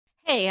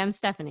Hey, I'm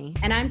Stephanie.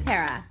 And I'm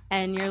Tara.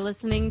 And you're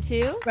listening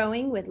to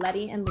Growing with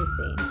Letty and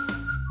Lucy.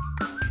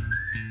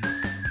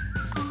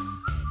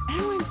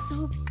 Oh, I'm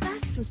so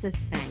obsessed with this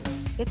thing.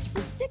 It's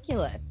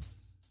ridiculous.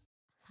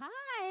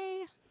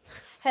 Hi.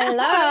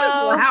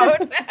 Hello.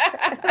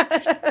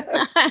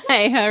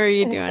 Hi, how are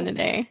you doing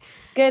today?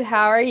 Good.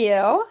 How are you?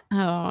 Oh,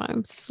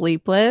 I'm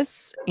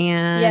sleepless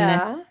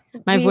and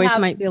my voice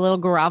might be a little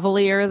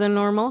grovelier than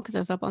normal because I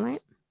was up all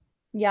night.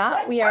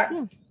 Yeah, we are.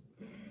 Yeah.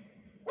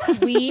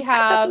 We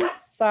have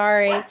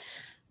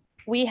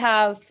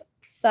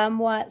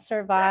somewhat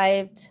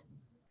survived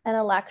an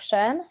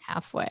election.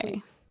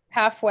 Halfway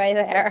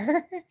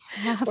there.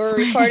 We're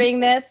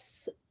recording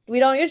this. We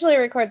don't usually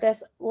record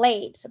this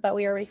late, but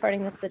we are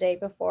recording this the day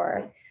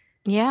before.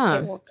 Yeah.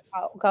 It will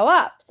go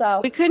up. So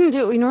we couldn't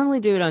do it. We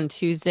normally do it on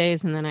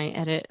Tuesdays, and then I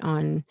edit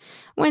on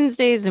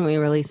Wednesdays, and we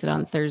release it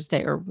on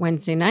Thursday or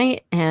Wednesday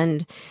night.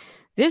 And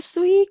this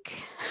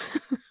week,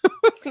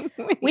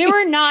 we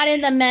were not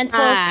in the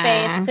mental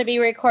space to be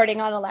recording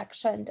on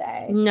election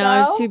day. No, I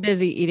was too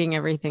busy eating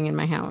everything in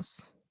my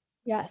house.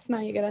 Yes,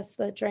 now you get us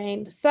the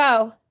drained.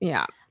 So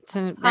yeah.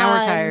 So now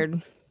we're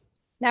tired.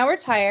 Now we're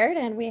tired,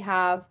 and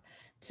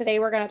today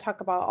we're going to talk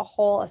about a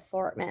whole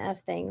assortment of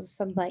things,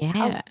 some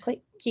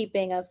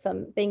housekeeping of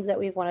some things that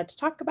we've wanted to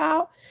talk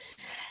about.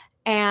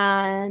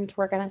 And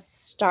we're going to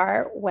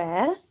start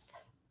with,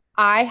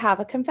 I have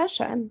a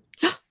confession.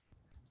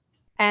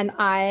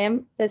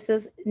 And this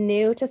is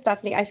new to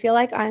Stephanie. I feel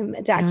like I'm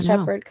Dax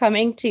Shepard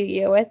coming to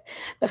you with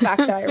the fact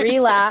that I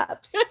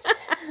relapsed.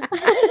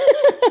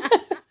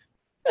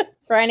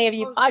 For any of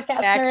you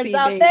podcast nerds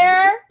out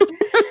there.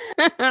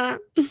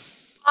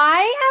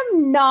 I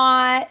am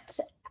not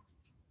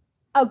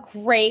a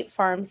great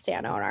farm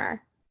stand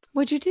owner.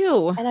 What'd you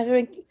do?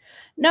 And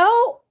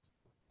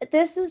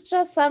this is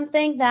just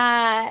something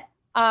that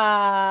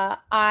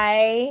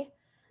I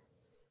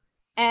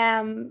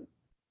am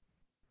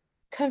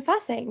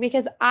confessing,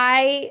 because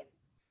I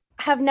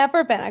have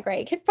never been a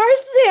great farm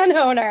stand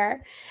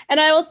owner. And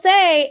I will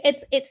say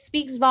it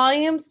speaks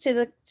volumes to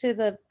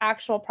the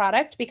actual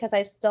product, because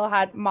I've still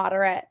had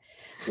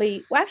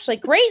actually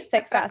great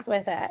success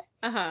with it.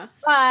 Uh-huh.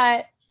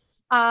 But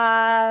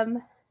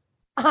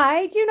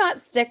I do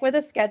not stick with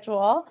a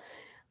schedule.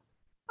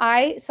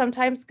 I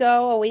sometimes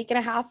go a week and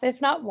a half,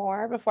 if not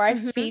more, before I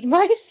feed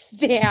my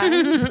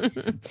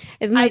stand.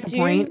 Isn't that the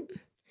point?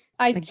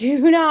 I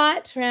do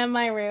not trim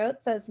my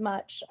roots as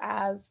much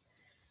as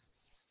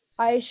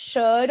I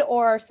should,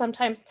 or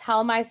sometimes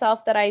tell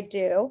myself that I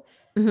do.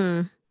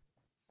 Mm-hmm.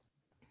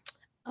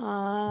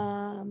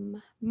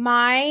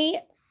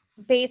 My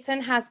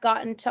basin has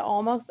gotten to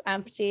almost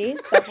empty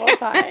several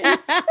times.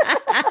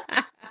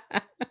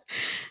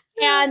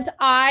 And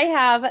I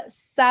have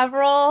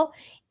several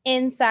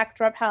insect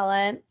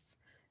repellents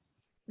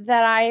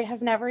that I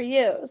have never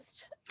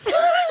used.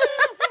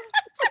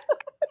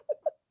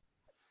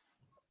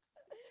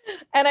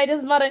 And I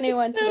just bought a new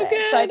one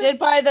today. So I did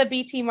buy the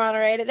BT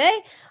Monterey today.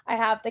 I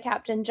have the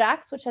Captain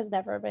Jack's, which has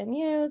never been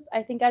used.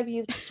 I think I've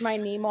used my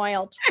neem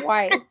oil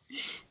twice.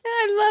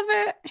 I love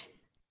it.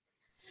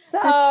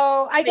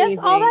 So I guess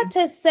all that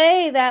to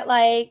say that,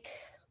 like,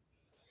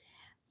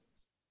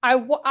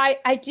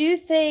 I do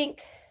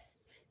think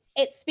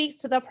it speaks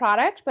to the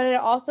product, but it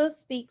also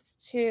speaks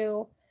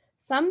to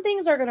some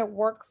things are going to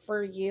work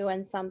for you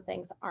and some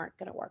things aren't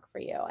going to work for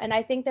you. And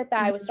I think that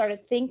I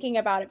started thinking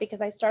about it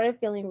because I started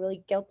feeling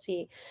really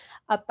guilty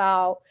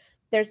about,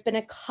 there's been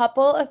a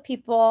couple of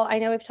people, I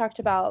know we've talked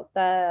about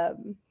the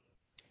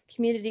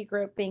community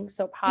group being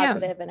so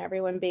positive and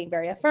everyone being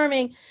very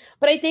affirming,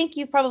 but I think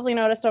you've probably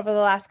noticed over the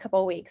last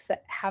couple of weeks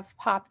that have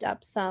popped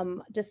up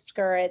some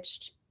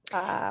discouraged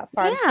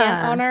farm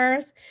stand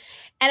owners.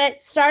 And it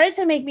started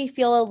to make me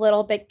feel a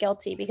little bit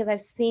guilty, because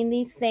I've seen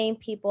these same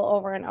people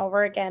over and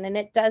over again. And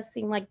it does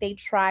seem like they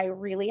try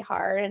really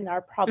hard and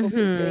are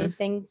probably doing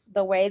things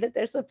the way that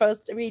they're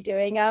supposed to be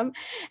doing them.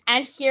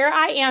 And here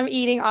I am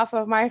eating off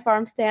of my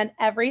farm stand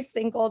every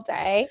single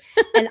day.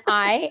 And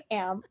I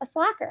am a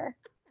slacker.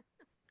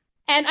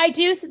 And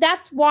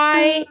that's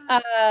why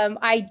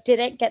I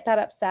didn't get that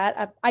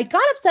upset. I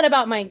got upset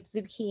about my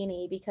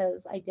zucchini,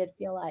 because I did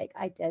feel like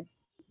I did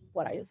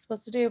what I was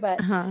supposed to do,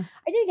 but I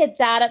didn't get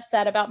that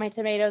upset about my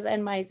tomatoes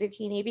and my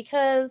zucchini,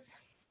 because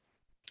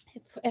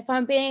if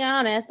I'm being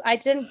honest, I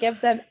didn't give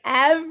them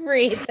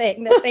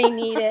everything that they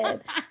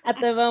needed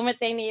at the moment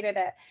they needed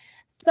it.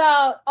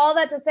 So all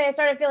that to say, I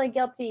started feeling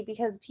guilty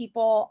because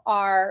people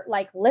are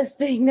like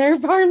listing their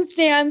farm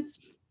stands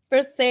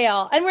for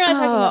sale. And we're not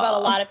talking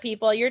about a lot of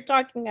people. You're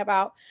talking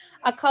about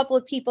a couple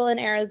of people in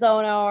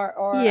Arizona,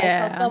 or I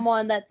saw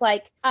someone that's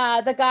like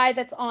the guy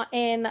that's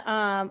in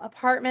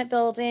apartment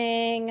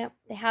building.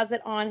 He has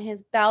it on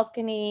his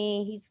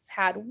balcony. He's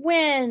had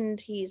wind.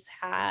 He's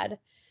had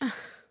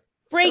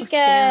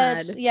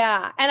breakage. So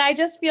yeah. And I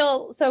just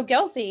feel so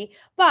guilty.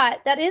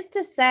 But that is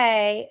to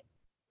say,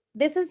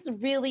 this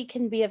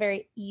can be a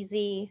very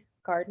easy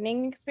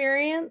gardening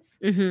experience,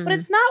 but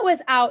it's not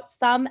without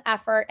some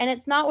effort, and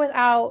it's not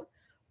without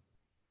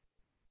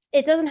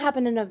it doesn't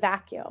happen in a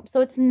vacuum.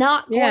 So it's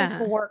not going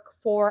to work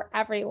for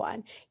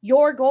everyone.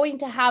 You're going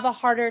to have a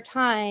harder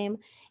time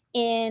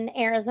in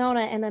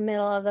Arizona in the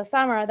middle of the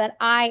summer than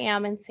I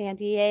am in San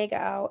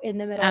Diego in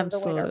the middle of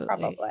the winter,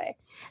 probably.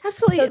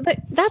 Absolutely. So, but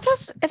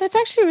that's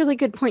actually a really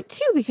good point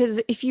too,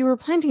 because if you were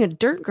planting a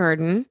dirt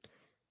garden,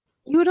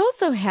 you would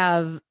also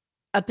have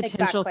a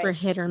potential for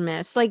hit or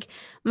miss. Like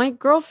my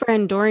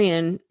girlfriend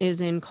Dorian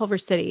is in Culver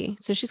City,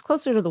 so she's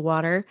closer to the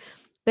water,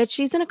 but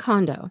she's in a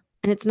condo,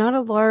 and it's not a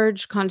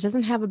large condo, it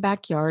doesn't have a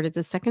backyard. It's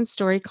a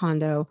second-story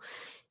condo.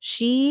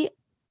 She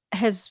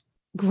has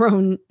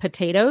grown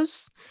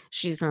potatoes,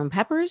 she's grown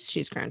peppers,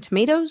 she's grown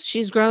tomatoes,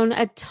 she's grown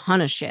a ton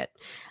of shit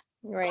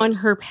on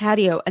her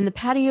patio, and the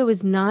patio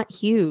is not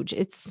huge,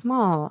 it's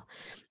small.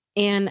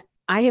 And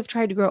I have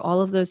tried to grow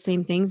all of those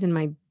same things in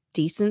my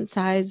decent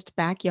sized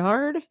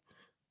backyard.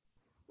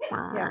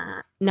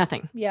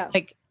 Nothing.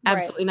 Like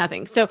absolutely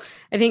nothing. So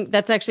I think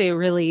that's actually a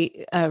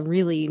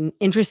really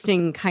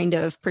interesting kind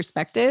of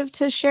perspective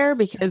to share,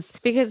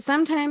 because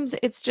sometimes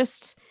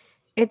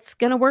it's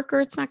going to work or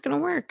it's not going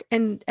to work,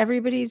 and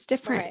everybody's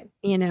different,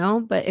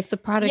 but if the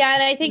product. Yeah.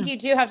 And I think you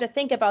do have to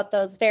think about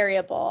those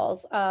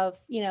variables of,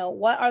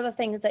 what are the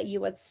things that you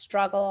would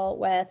struggle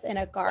with in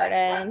a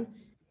garden?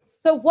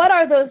 So what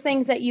are those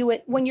things that you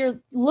would, when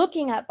you're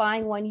looking at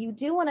buying one, you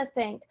do want to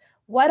think,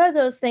 what are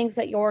those things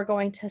that you're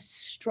going to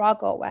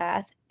struggle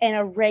with in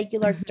a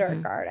regular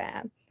dirt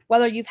garden?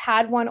 Whether you've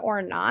had one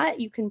or not,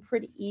 you can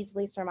pretty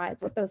easily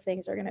surmise what those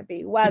things are going to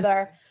be.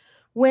 Weather,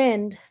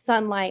 wind,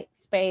 sunlight,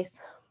 space,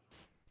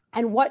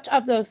 and what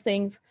of those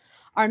things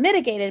are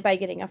mitigated by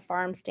getting a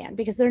farm stand,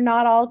 because they're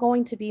not all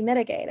going to be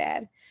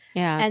mitigated.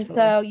 Yeah. And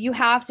so you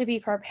have to be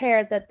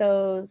prepared that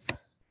those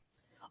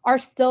are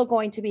still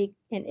going to be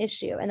an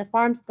issue, and the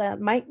farm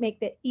stand might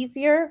make it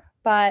easier,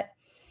 but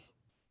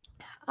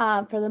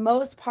for the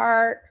most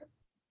part,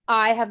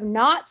 I have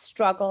not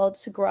struggled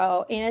to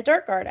grow in a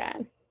dirt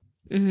garden.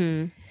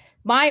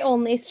 My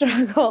only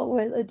struggle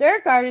with a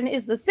dirt garden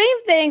is the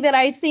same thing that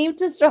I seem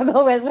to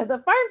struggle with a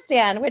farm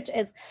stand, which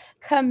is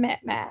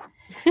commitment.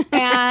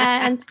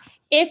 And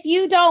if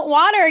you don't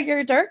water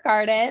your dirt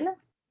garden,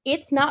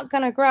 it's not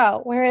going to grow.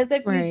 Whereas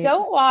if you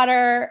don't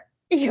water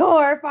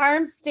your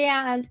farm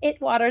stand, it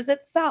waters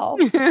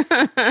itself for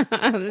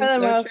the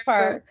most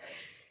part.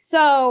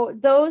 So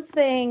those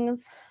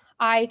things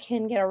I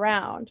can get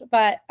around,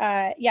 but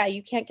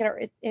you can't get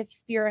it if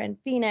you're in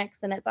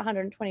Phoenix and it's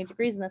 120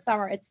 degrees in the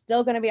summer. It's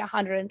still going to be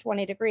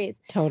 120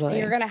 degrees. Totally. And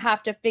you're going to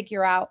have to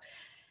figure out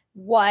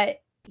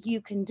what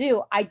you can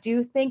do. I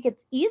do think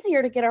it's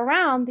easier to get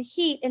around the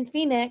heat in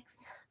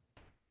Phoenix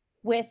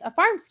with a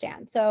farm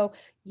stand. So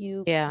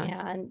you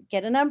can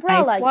get an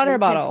umbrella, ice water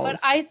bottles, put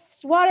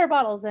ice water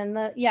bottles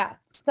in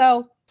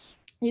so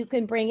you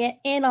can bring it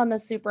in on the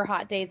super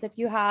hot days. If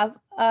you have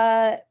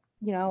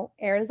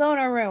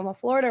Arizona room, a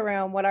Florida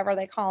room, whatever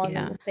they call them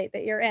in the state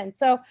that you're in.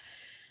 So,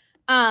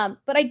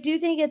 but I do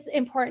think it's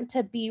important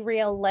to be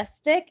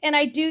realistic. And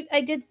I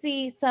did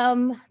see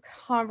some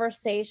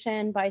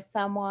conversation by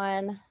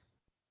someone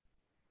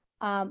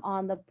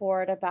on the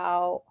board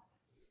about,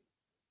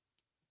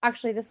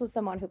 actually, this was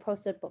someone who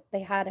posted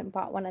they hadn't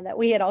bought one and that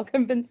we had all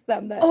convinced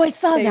them that. Oh, I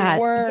saw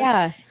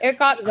that. It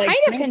got kind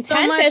of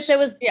contentious.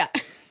 So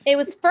it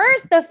was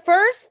the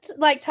first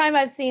time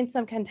I've seen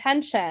some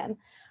contention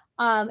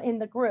in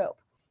the group.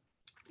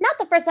 Not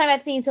the first time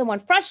I've seen someone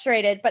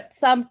frustrated, but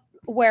some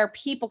where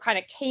people kind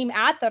of came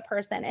at the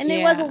person, and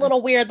it was a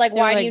little weird. Like,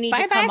 why do you need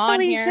to come on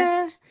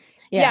here?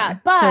 Yeah,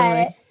 but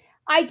totally.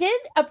 I did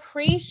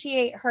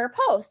appreciate her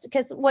post,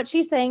 because what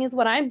she's saying is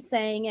what I'm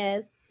saying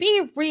is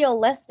be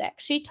realistic.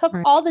 She took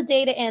all the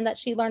data in that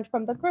she learned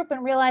from the group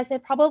and realized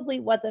it probably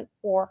wasn't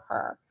for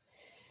her.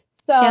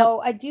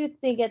 So I do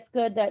think it's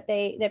good that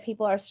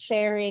people are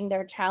sharing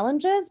their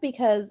challenges,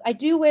 because I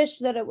do wish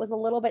that it was a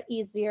little bit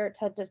easier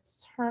to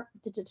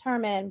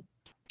determine.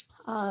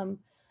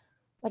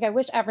 I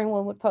wish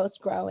everyone would post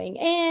growing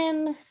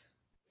in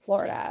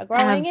Florida.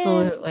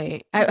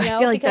 Absolutely. I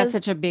feel like that's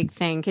such a big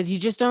thing, because you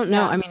just don't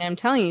know. I mean, I'm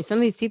telling you, some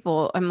of these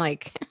people, I'm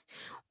like,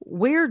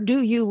 where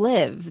do you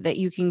live that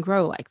you can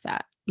grow like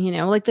that?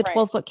 Like the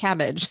 12-foot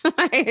cabbage.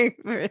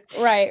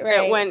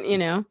 Right.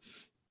 When,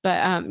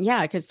 but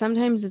because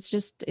sometimes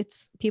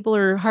it's people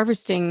are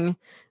harvesting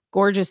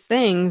gorgeous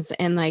things,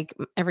 and like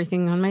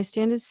everything on my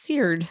stand is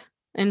seared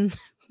and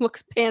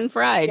looks pan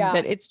fried,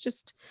 but it's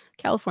just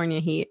California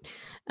heat.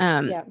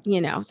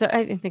 So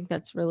I think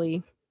that's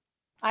really.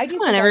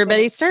 Come on,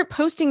 everybody, start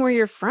posting where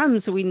you're from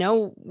so we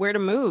know where to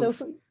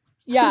move.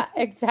 Yeah,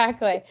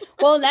 exactly.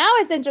 Well, now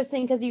it's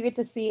interesting because you get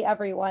to see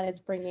everyone is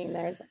bringing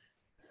theirs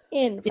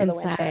in for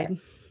inside. The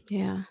winter.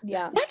 Yeah.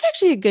 That's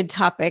actually a good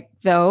topic,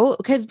 though,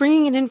 because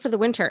bringing it in for the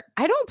winter,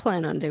 I don't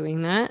plan on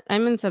doing that.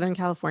 I'm in Southern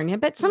California,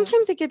 but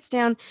sometimes it gets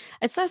down.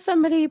 I saw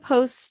somebody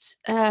post,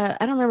 I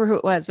don't remember who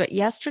it was, but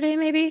yesterday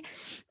maybe.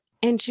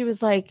 And she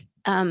was like,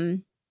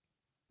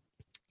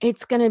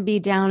 it's going to be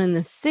down in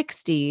the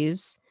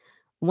 60s.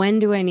 When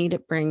do I need to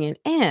bring it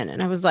in?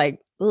 And I was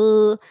like,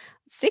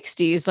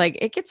 60s. Like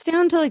it gets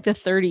down to like the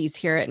 30s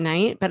here at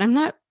night, but I'm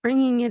not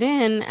bringing it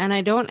in and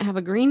I don't have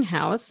a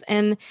greenhouse.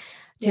 And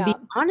to be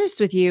Yeah.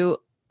 honest with you,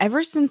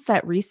 ever since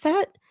that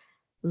reset,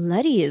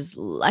 Letty is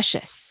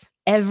luscious.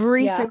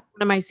 Every Yeah. single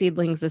one of my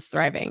seedlings is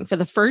thriving. For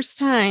the first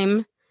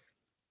time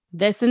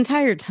this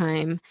entire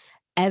time,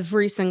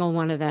 every single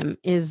one of them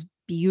is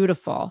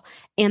beautiful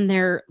and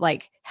they're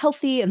like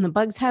healthy and the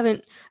bugs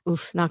haven't,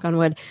 oof, knock on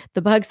wood,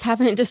 the bugs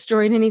haven't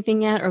destroyed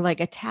anything yet or like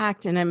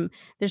attacked and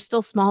they're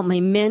still small. My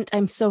mint,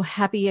 I'm so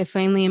happy I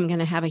finally am going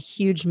to have a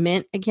huge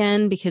mint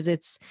again because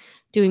it's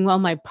doing well.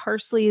 My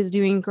parsley is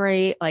doing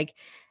great. Like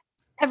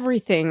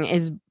everything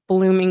is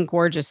blooming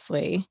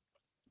gorgeously,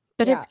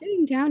 but Yeah. it's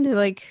getting down to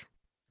like,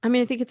 I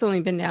mean, I think it's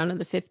only been down to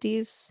the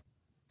 50s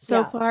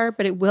so Yeah. far,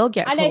 but it will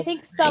get And I cold.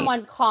 think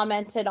someone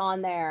commented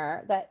on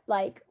there that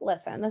like,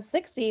 listen, the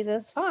 60s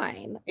is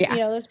fine. Yeah. You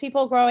know, there's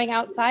people growing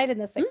outside in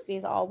the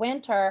 60s all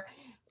winter.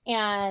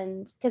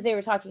 And because they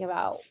were talking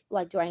about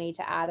like, do I need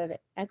to add an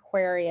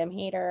aquarium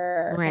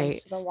heater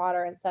into the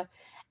water and stuff?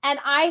 And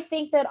I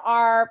think that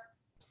our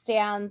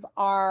stands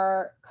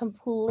are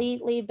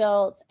completely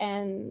built,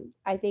 and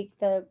I think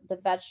the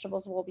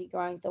vegetables we'll be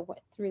growing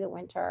through the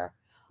winter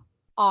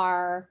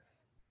are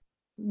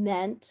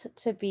meant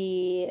to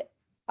be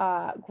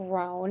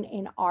grown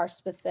in our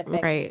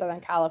specific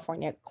Southern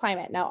California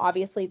climate. Now,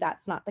 obviously,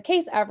 that's not the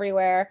case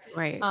everywhere.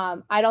 Right.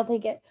 I don't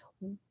think it.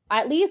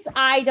 At least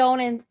I don't.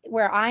 In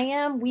where I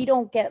am, we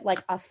don't get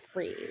like a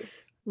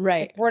freeze.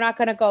 Right. Like, we're not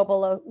going to go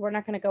below. We're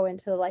not going to go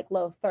into like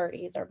low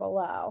 30s or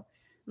below.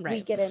 Right.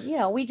 We get in. You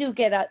know, we do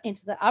get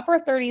into the upper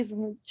 30s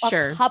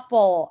a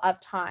couple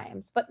of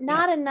times, but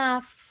not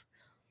enough,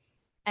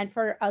 and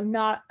for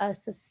not a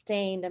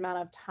sustained amount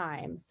of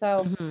time.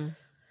 So. Mm-hmm.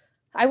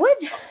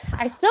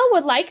 I still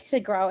would like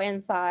to grow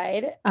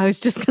inside. I was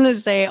just going to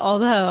say,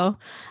 although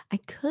I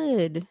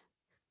could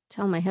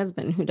tell my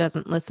husband who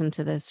doesn't listen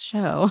to this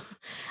show,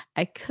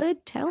 I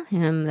could tell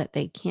him that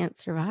they can't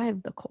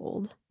survive the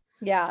cold.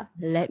 Yeah.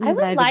 Let me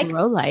buy the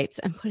grow lights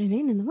and put it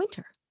in the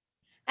winter.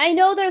 I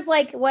know there's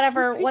like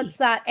whatever, what's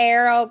that,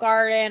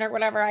 AeroGarden or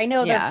whatever. I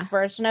know there's a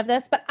version of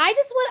this, but I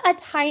just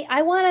want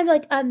I want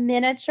like a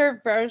miniature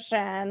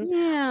version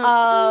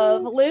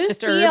of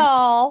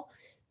Lucille.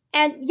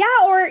 And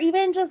or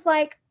even just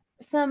like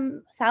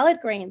some salad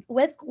greens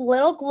with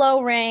little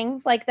glow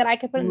rings, like that I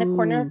could put in the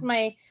corner of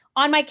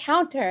on my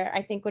counter.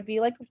 I think would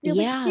be like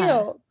really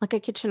cute, like a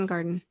kitchen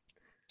garden.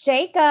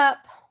 Jacob,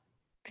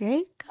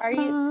 are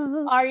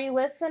you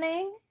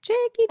listening?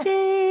 Jake.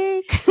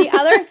 The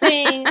other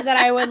thing that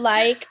I would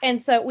like,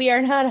 and so we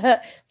are not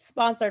a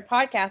sponsored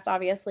podcast,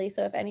 obviously.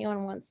 So if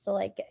anyone wants to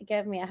like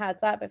give me a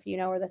heads up, if you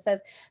know where this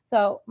is.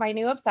 So my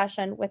new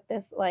obsession with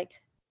this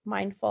like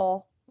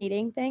mindful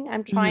eating thing,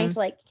 I'm trying to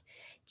like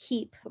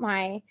keep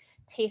my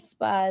taste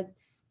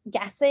buds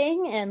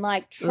guessing and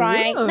like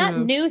trying not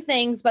new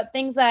things, but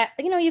things that,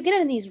 you know, you get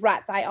in these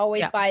ruts. I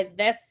always buy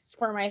this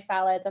for my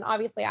salads, and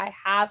obviously I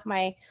have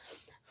my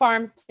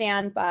farm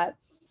stand, but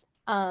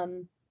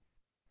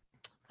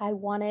I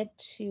wanted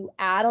to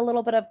add a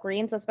little bit of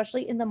greens,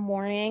 especially in the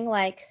morning.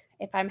 Like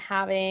if I'm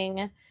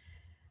having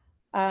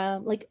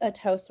like a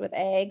toast with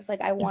eggs,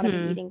 like I want to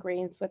be eating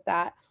greens with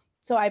that.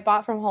 So I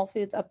bought from Whole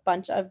Foods a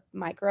bunch of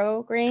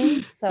micro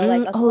greens. So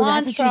like a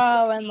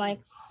cilantro and like.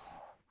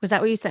 Was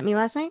that what you sent me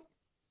last night?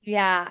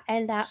 Yeah.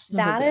 And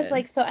that is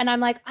like, so, and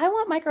I'm like, I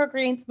want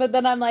microgreens, but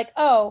then I'm like,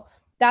 oh,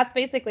 that's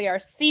basically our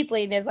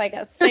seedling is like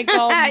a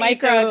single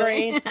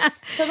microgreen.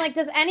 So I'm like,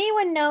 does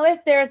anyone know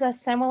if there's a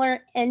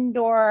similar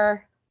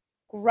indoor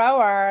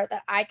grower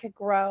that I could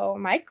grow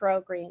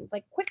microgreens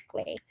like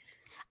quickly?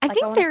 I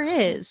think there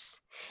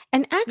is.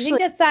 And actually, you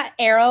think it's that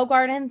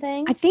AeroGarden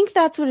thing? I think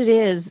that's what it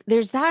is.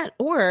 There's that,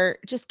 or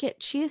just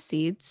get chia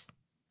seeds,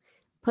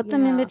 put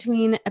them in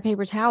between a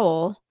paper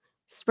towel,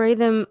 spray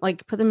them,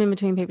 like put them in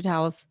between paper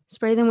towels,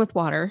 spray them with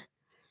water.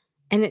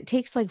 And it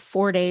takes like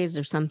 4 days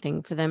or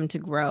something for them to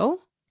grow.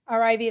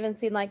 Or I've even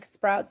seen like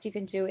sprouts you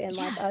can do in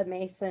like a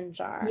mason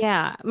jar.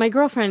 Yeah. One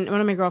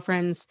of my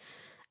girlfriends,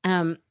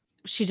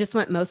 she just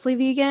went mostly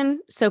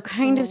vegan. So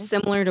kind of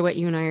similar to what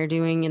you and I are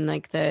doing in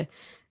like the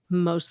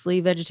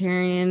mostly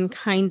vegetarian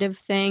kind of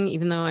thing,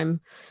 even though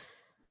I'm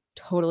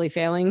totally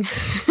failing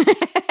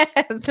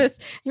at this.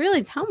 I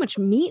realize how much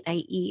meat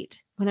I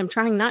eat when I'm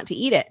trying not to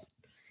eat it.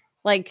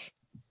 Like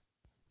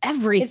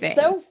everything.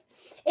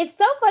 It's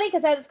so funny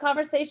because I had this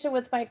conversation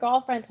with my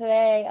girlfriend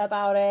today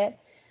about it.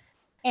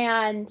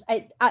 And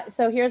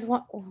so here's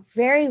one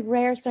very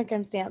rare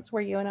circumstance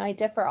where you and I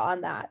differ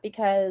on that,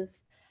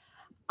 because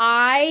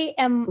I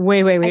am.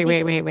 Wait. I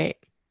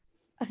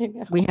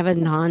know. We have a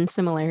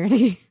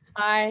non-similarity.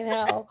 I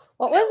know.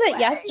 What was it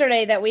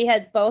yesterday that we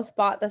had both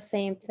bought the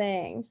same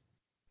thing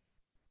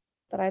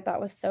that I thought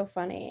was so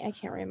funny? I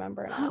can't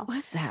remember now. What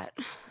was that?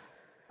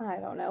 I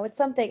don't know. It's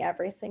something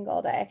every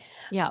single day.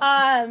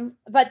 Yeah.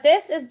 But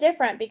this is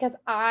different because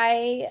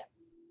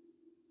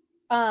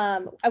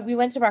we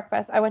went to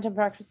breakfast. I went to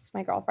breakfast with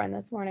my girlfriend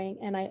this morning,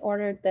 and I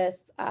ordered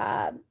this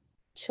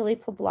chili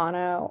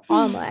poblano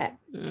omelet.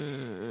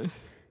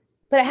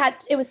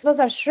 but it was supposed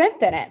to have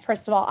shrimp in it.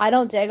 First of all, I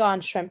don't dig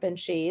on shrimp and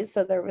cheese,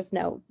 so there was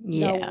no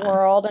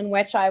world in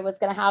which I was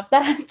going to have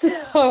that.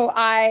 So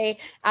I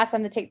asked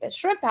them to take the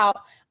shrimp out,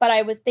 but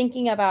I was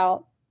thinking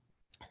about,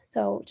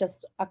 so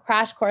just a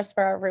crash course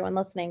for everyone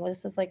listening.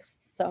 This is like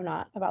so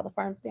not about the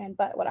farm stand,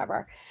 but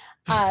whatever.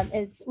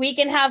 Is we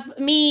can have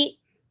meat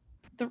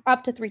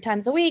up to 3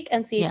 times a week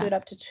and seafood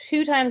up to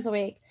 2 times a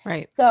week.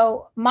 Right.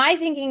 So my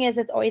thinking is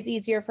it's always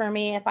easier for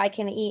me if I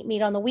can eat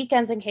meat on the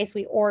weekends in case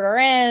we order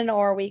in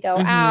or we go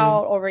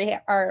out or we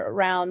are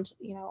around,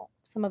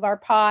 some of our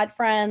pod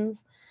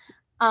friends.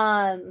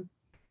 So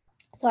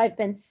I've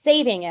been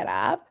saving it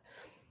up.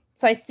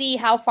 So I see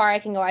how far I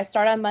can go. I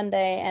start on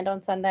Monday and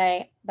on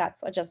Sunday.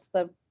 That's just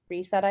the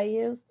reset I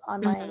used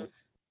on my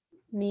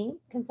meat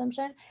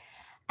consumption.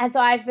 And so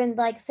I've been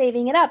like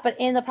saving it up, but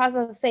in the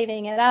process of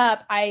saving it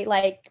up, I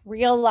like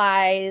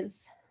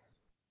realize,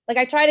 like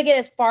I try to get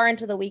as far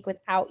into the week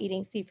without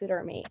eating seafood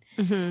or meat.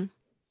 And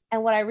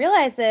what I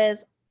realize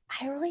is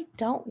I really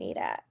don't need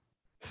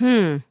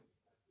it.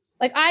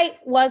 Like I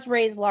was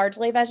raised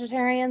largely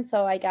vegetarian,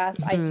 so I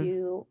guess I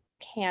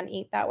can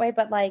eat that way,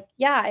 but like,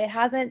 yeah, it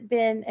hasn't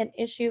been an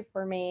issue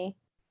for me.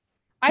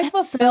 I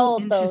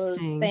fulfilled those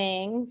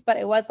things, but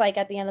it was like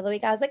at the end of the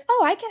week, I was like,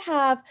 oh, I could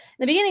have, in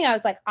the beginning, I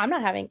was like, I'm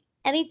not having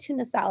any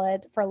tuna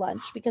salad for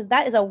lunch because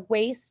that is a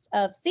waste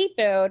of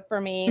seafood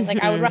for me. Like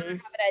I would rather have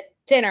it at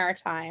dinner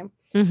time.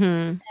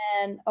 And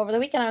over the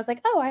weekend I was like,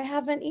 oh, I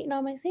haven't eaten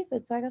all my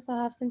seafood, so I guess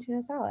I'll have some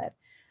tuna salad.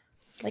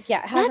 Like,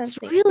 yeah, it hasn't.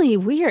 That's really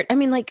weird. I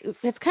mean, like,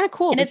 that's kind of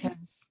cool.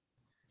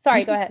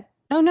 Sorry, go ahead.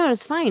 No,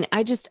 it's fine.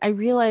 I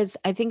realized,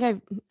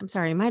 I'm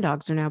sorry, my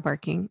dogs are now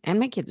barking and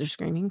my kids are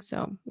screaming,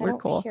 so we're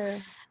cool.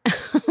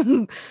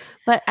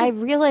 But I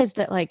realized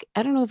that, like,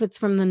 I don't know if it's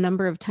from the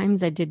number of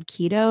times I did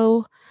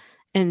keto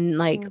and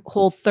like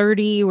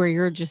Whole30, where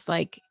you're just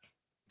like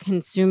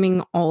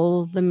consuming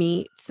all the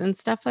meats and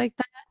stuff like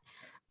that.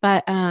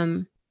 But,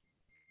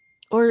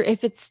 or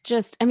if it's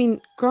just, I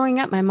mean, growing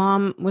up, my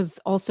mom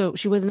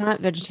she was not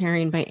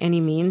vegetarian by any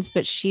means,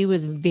 but she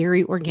was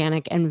very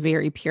organic and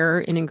very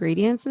pure in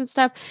ingredients and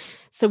stuff.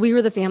 So we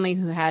were the family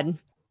who had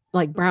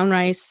like brown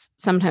rice,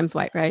 sometimes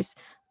white rice,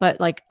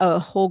 but like a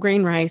whole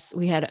grain rice.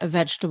 We had a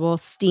vegetable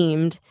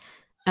steamed.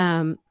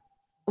 Why?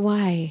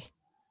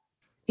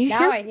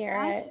 I hear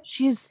it.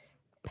 She's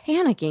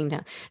panicking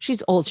now.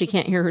 She's old. She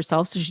can't hear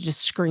herself. So she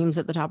just screams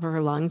at the top of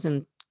her lungs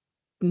and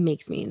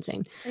makes me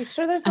insane. Are you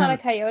sure there's not a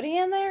coyote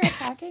in there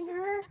attacking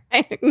her?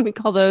 We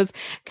call those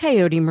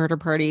coyote murder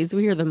parties.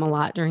 We hear them a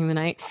lot during the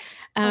night.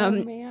 Oh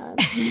man.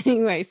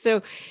 Anyway,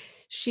 so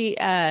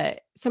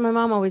so my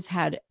mom always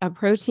had a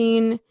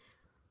protein,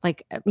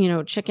 like,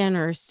 chicken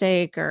or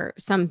steak or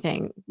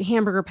something,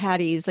 hamburger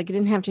patties. Like it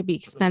didn't have to be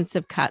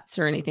expensive cuts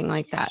or anything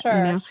like that.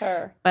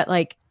 Sure. But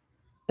like,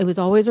 it was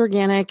always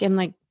organic and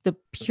like the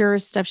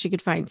purest stuff she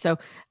could find. So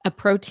a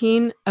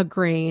protein, a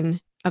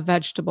grain, a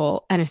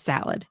vegetable, and a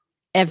salad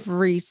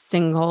every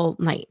single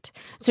night.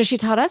 So she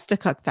taught us to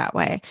cook that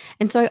way.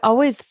 And so I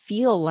always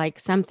feel like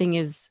something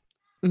is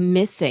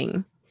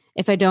missing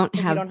if I don't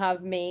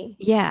have me.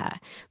 Yeah.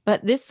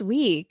 But this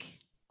week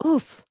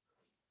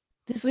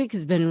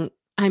has been,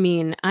 I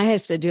mean, I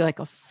have to do like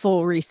a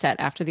full reset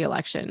after the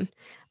election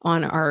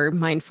on our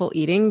mindful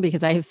eating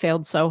because I have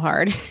failed so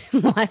hard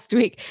last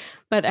week,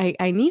 but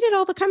I needed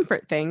all the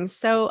comfort things.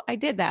 So I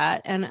did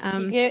that. And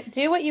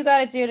do what you got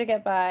to do to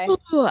get by.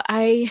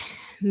 I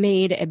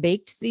made a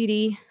baked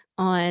ziti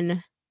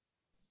on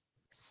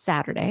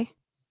Saturday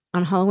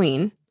on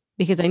Halloween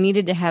because I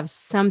needed to have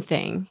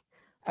something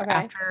for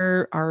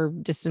after our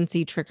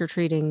distancy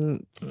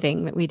trick-or-treating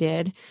thing that we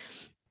did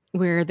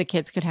where the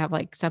kids could have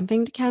like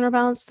something to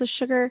counterbalance the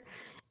sugar.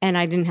 And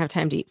I didn't have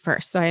time to eat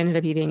first. So I ended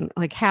up eating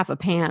like half a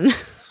pan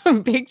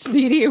of baked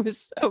ziti. It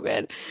was so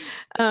good.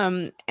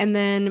 And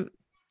then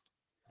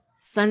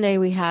Sunday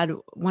we had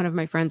one of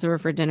my friends over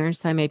for dinner.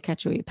 So I made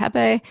cacio e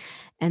pepe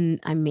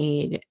and I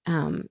made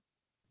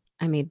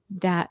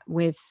that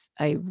with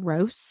a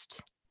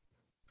roast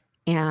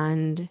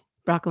and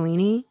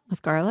broccolini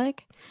with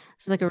garlic. So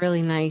it's like a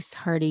really nice,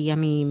 hearty,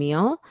 yummy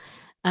meal.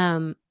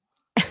 Like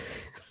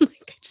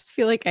I just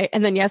feel like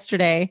and then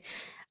yesterday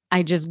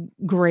I just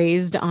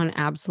grazed on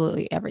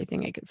absolutely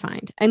everything I could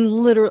find. And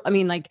literally, I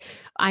mean, like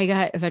I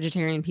got a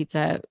vegetarian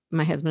pizza.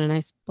 My husband and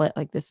I split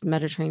like this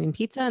Mediterranean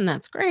pizza and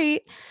that's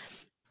great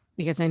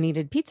because I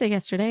needed pizza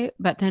yesterday.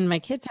 But then my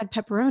kids had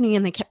pepperoni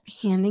and they kept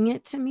handing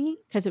it to me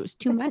because it was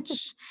too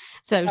much.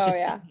 So I was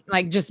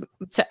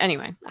so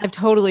anyway,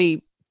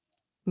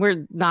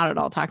 we're not at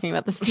all talking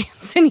about the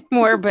stance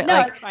anymore, but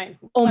no, it's fine.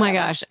 Oh my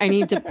gosh, I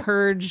need to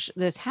purge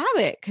this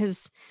habit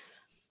because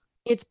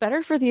it's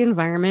better for the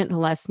environment, the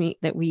less meat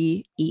that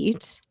we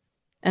eat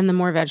and the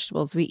more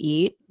vegetables we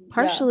eat,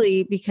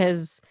 partially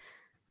because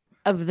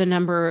of the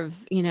number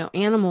of,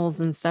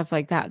 animals and stuff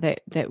like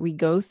that we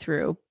go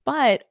through,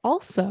 but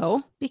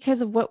also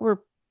because of what we're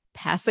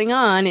passing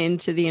on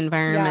into the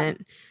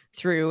environment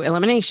through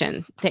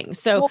elimination things.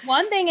 So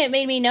one thing it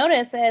made me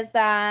notice is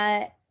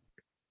that,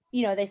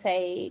 they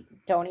say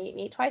don't eat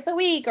meat twice a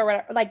week or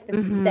whatever, like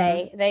this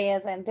they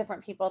as in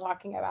different people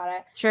talking about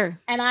it. Sure.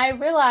 And I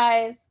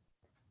realized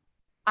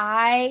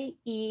I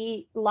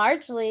eat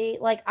largely,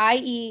 like I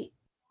eat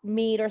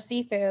meat or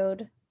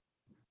seafood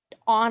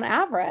on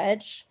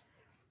average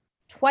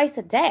twice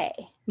a day.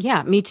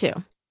 Yeah, me too.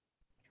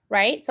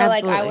 Right. So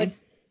Absolutely.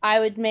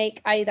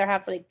 Like I either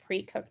have like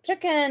pre-cooked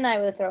chicken,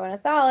 I would throw in a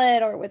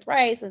salad or with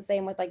rice, and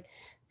same with like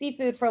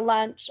seafood for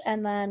lunch.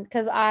 And then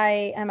because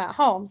I am at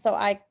home, so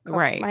I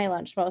cook my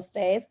lunch most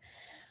days.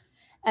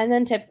 And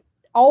then to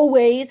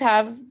always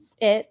have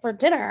it for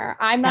dinner.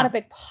 I'm not a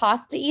big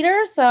pasta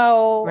eater.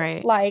 So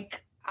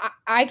like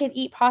I could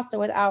eat pasta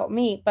without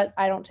meat, but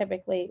I don't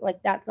typically,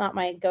 like, that's not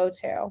my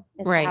go-to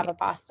is to have a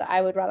pasta.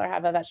 I would rather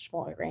have a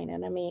vegetable, a grain,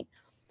 and a meat.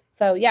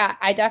 So yeah,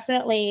 I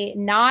definitely,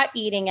 not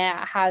eating it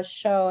has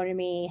shown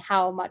me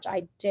how much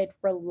I did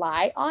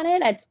rely on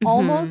it. It's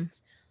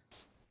almost,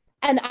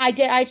 and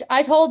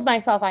I told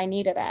myself I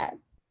needed it.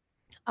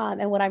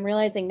 And what I'm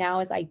realizing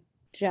now is I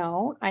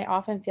don't. I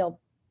often feel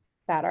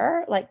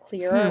better, like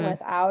clearer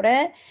without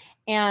it.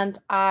 And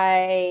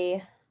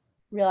I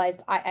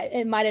realized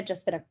it might have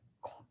just been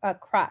a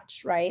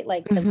crutch, right?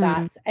 Like, because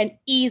that's an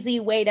easy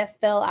way to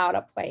fill out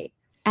a plate.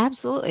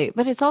 Absolutely.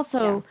 But it's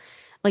also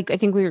like, I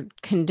think we're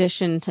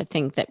conditioned to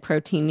think that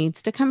protein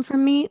needs to come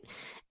from meat.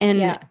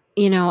 And,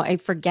 you know, I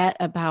forget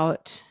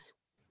about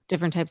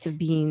different types of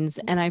beans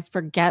and I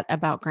forget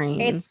about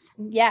grains.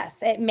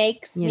 It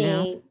makes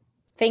me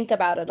think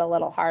about it a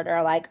little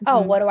harder. Like,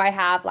 oh, what do I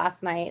have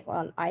last night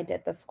when I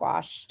did the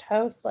squash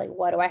toast? Like,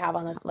 what do I have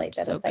on this plate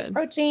that is like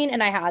protein?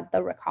 And I had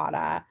the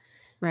ricotta.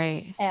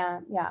 Right.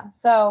 And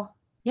so.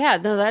 Yeah,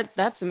 no,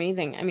 that's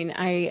amazing. I mean,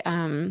 I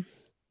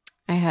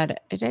had,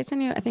 did I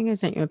send you? I think I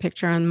sent you a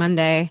picture on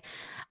Monday.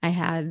 I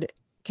had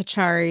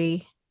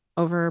kachari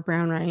over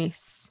brown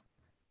rice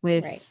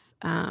with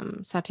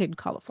sauteed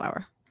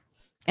cauliflower.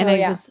 And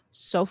I was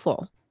so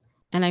full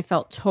and I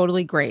felt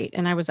totally great.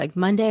 And I was like,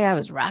 Monday, I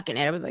was rocking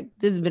it. I was like,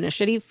 this has been a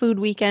shitty food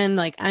weekend.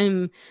 Like,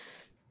 I'm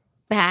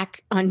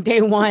back on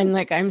day one.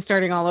 Like, I'm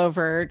starting all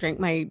over, drank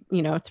my,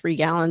 3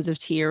 gallons of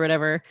tea or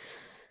whatever,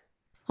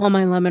 all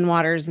my lemon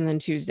waters. And then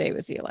Tuesday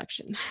was the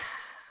election.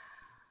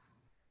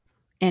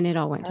 And it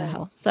all went to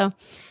hell. So,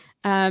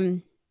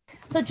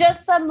 so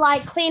just some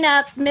like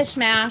cleanup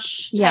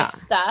mishmash type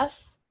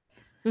stuff.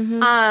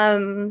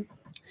 So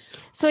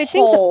I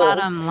think the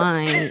bottom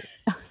line,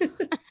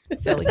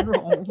 filling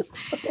roles.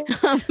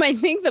 I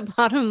think the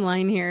bottom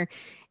line here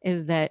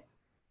is that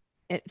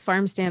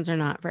farm stands are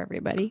not for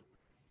everybody,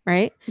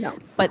 right? No,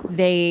 but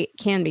they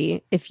can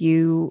be they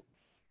can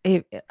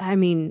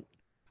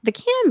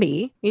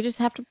be. You just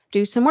have to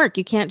do some work.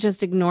 You can't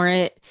just ignore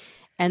it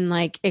and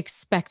like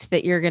expect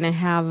that you're going to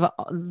have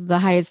the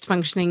highest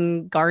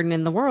functioning garden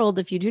in the world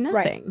if you do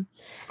nothing. Right.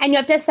 And you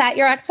have to set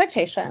your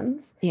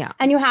expectations. Yeah.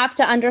 And you have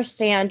to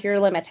understand your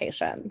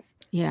limitations.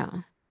 Yeah.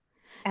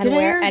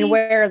 And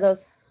where are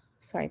those?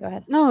 Sorry, go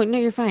ahead. No,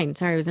 you're fine.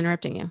 Sorry, I was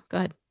interrupting you. Go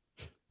ahead.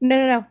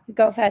 No.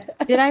 Go ahead.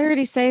 Did I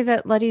already say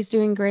that Letty's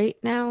doing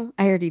great now?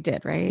 I already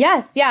did, right?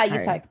 Yes. Yeah. You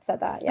said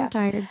that. Yeah. I'm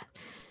tired.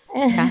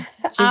 Yeah.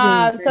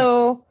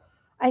 So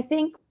I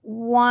think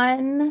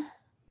one.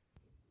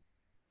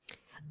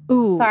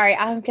 Ooh. Sorry,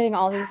 I'm getting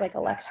all these like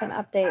election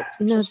updates.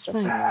 No, it's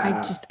fine.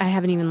 I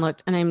haven't even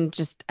looked and I'm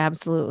just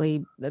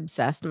absolutely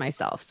obsessed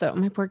myself. So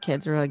my poor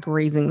kids are like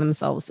raising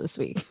themselves this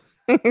week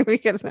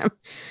because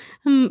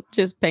I'm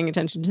just paying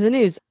attention to the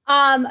news.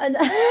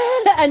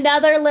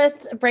 Another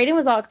list. Braden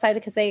was all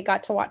excited because they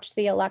got to watch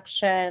the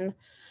election.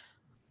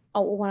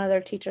 Oh, one of their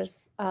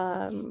teachers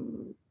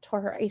tore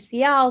her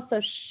ACL,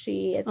 so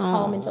she is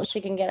home until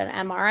she can get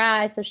an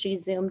MRI. So she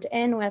zoomed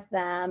in with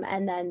them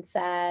and then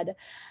said,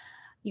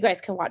 you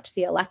guys can watch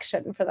the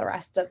election for the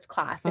rest of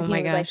class. And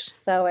he was like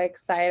so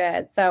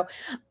excited. So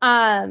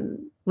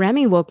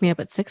Remy woke me up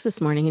at 6 this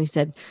morning and he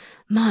said,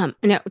 Mom,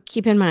 now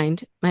keep in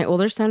mind, my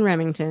older son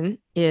Remington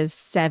is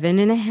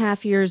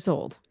 7.5 years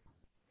old.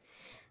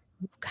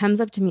 Comes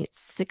up to me at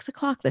 6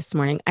 o'clock this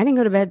morning. I didn't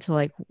go to bed till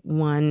like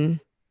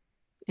 1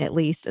 at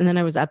least. And then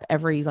I was up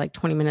every like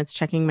 20 minutes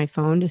checking my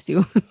phone to see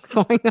what's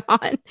going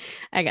on.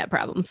 I got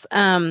problems.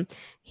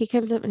 He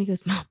comes up and he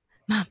goes, Mom,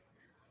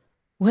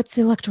 what's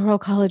the electoral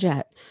college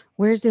at?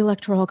 Where's the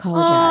electoral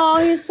college at? Oh,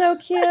 he's so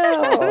cute.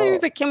 He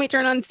was like, can we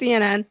turn on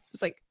CNN? I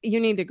was like, you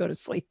need to go to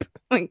sleep.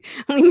 Like,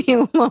 leave me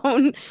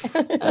alone.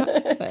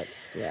 But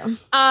yeah.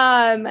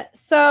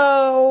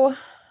 So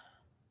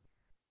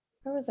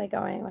where was I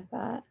going with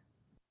that?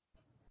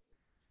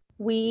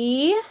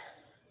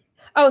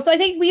 So I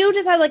think we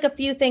just had like a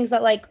few things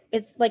that like,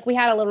 it's like we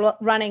had a little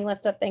running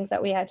list of things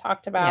that we had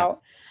talked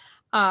about,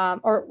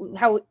 or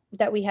how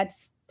that we had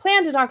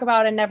planned to talk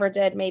about and never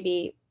did,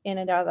 maybe in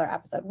another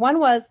episode. One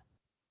was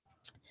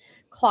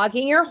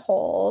clogging your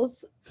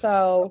holes.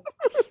 So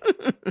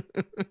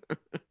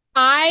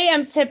I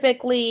am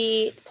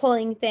typically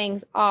pulling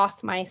things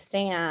off my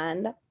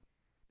stand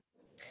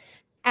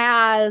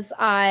as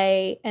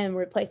I am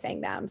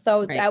replacing them.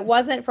 So that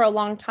wasn't for a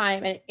long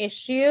time an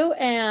issue.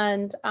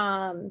 And,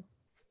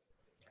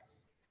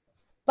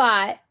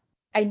 but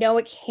I know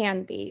it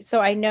can be.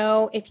 So I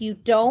know if you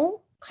don't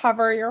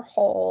cover your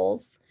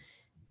holes,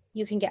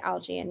 you can get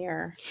algae in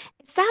your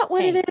Is that what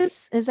tank. it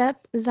is? Is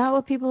that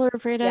what people are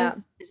afraid Yeah.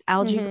 of? Is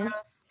algae Mhm.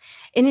 growth?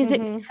 And is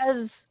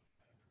Mhm.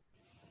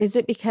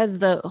 it because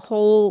the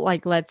hole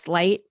like lets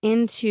light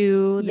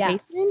into the Yes.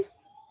 basin?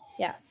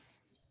 Yes.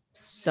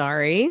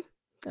 Sorry.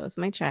 That was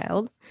my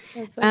child.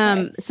 That's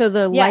okay. So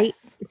the light,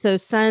 Yes. so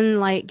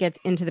sunlight gets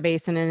into the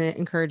basin and it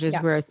encourages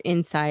Yes. growth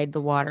inside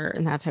the water,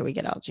 and that's how we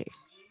get algae.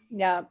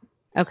 Yeah.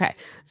 Okay.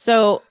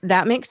 So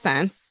that makes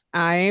sense.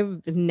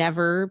 I've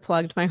never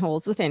plugged my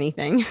holes with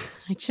anything.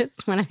 I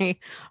just, when I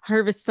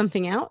harvest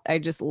something out, I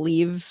just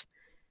leave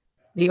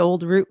the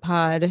old root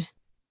pod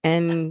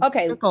and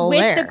sprinkle with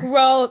there. the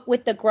grow medium.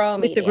 With the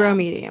grow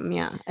medium.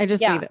 Yeah. I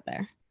just leave it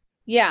there.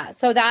 Yeah.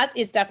 So that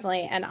is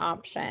definitely an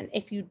option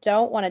if you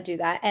don't want to do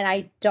that. And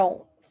I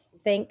don't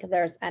think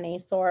there's any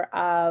sort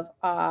of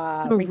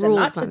reason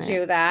not to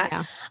do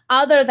that,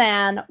 other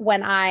than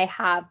when I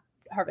have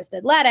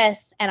harvested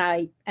lettuce and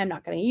I am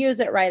not going to use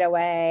it right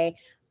away,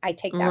 I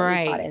take that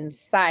root pod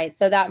inside.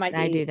 So that might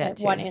be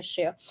one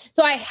issue.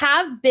 So I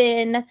have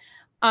been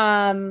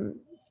coming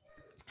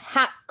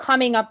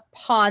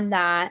upon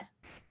that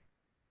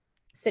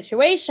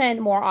situation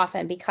more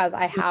often because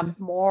I have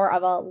more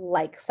of a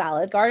like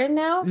salad garden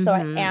now. So I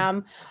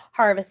am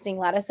harvesting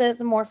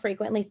lettuces more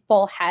frequently,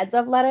 full heads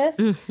of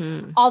lettuce.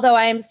 Although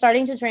I am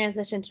starting to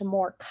transition to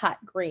more cut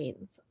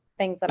greens,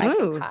 things that I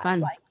can cut,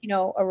 like,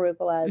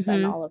 arugulas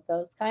and all of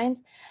those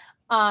kinds.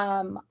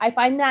 I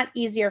find that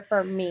easier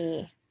for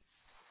me.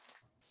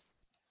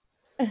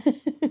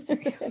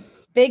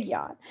 Big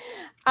yawn.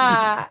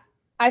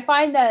 I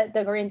find that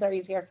the greens are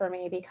easier for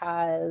me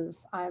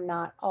because I'm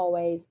not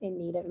always in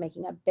need of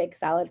making a big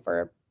salad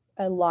for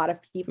a lot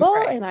of people,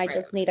 and I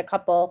just need a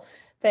couple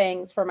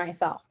things for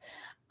myself.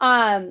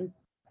 But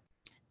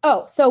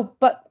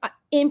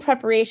in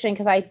preparation,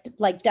 because I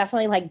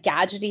definitely like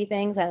gadgety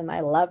things and I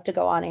love to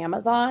go on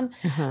Amazon.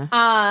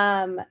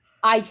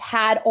 I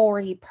had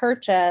already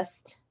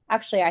purchased,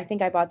 actually, I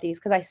think I bought these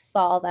because I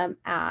saw them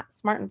at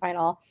Smart &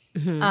 Final.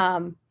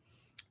 And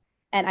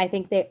I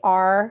think they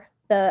are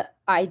the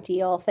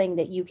ideal thing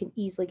that you can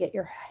easily get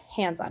your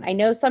hands on. I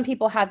know some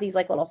people have these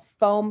like little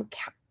foam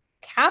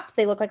caps.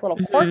 They look like little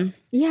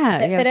corks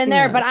that fit in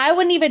there, but I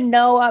wouldn't even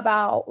know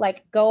about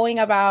going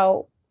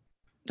about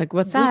like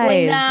what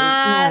size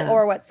that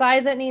or what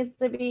size it needs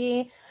to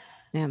be.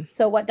 Yeah.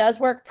 So what does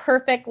work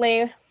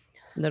perfectly,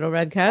 little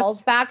red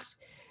cups,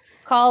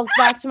 calls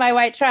back to my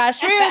white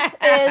trash roots,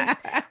 is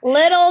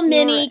little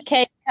mini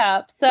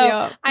K-cups.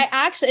 So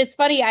it's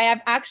funny. I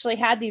have actually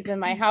had these in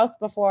my house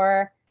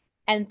before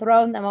and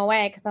thrown them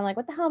away because I'm like,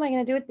 what the hell am I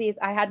going to do with these?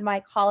 I had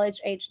my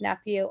college-age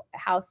nephew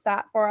house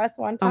sat for us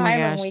one time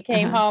and we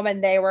came home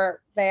and they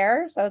were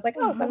there. So I was like,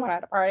 someone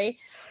had a party.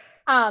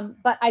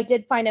 But I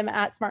did find them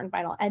at Smart &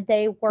 Final and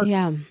they work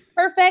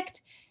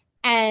perfect.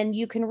 And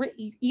you can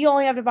you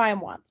only have to buy them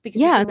once because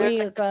you can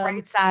reuse the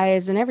right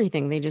size and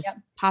everything. They just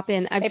pop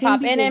in. They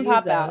pop in and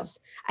pop out.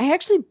 I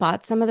actually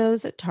bought some of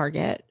those at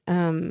Target. I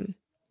can't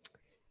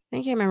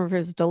remember if it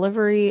was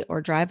delivery or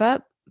drive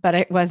up, but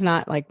it was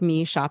not like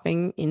me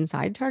shopping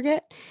inside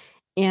Target.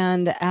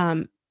 And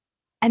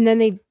then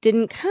they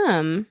didn't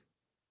come.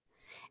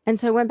 And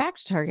so I went back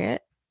to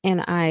Target and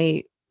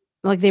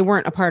they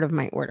weren't a part of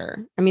my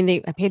order. I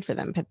mean, I paid for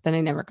them, but then I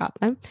never got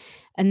them.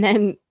 And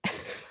then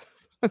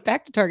went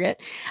back to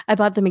Target. I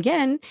bought them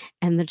again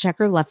and the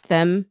checker left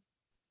them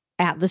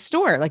at the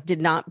store,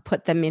 did not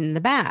put them in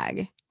the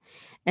bag.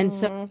 And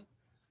so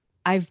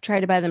I've tried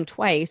to buy them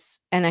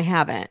twice and I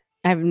haven't.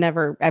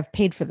 I've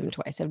paid for them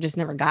twice. I've just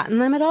never gotten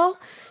them at all.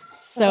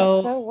 So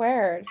that's so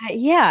weird.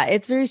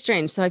 It's very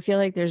strange. So I feel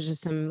like there's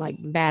just some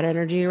bad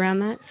energy around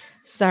that.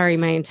 Sorry,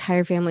 my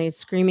entire family is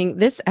screaming.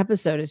 This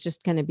episode is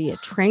just going to be a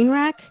train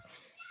wreck.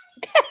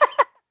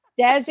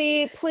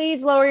 Desi,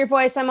 please lower your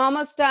voice. I'm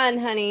almost done,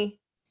 honey.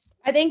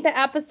 I think the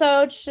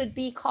episode should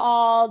be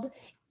called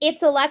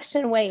 "It's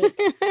Election Week."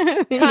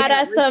 Cut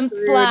us some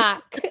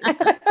slack.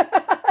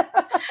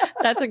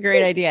 That's a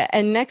great idea.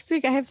 And next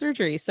week I have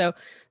surgery. So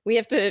we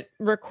have to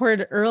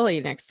record early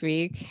next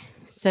week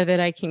so that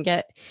I can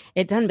get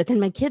it done. But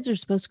then my kids are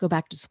supposed to go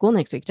back to school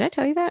next week. Did I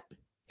tell you that?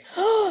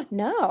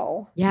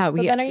 No. Yeah. So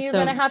then are you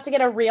going to have to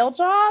get a real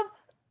job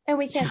and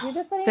we can't do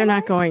this anymore? They're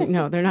not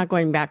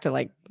going back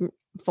to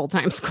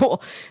full-time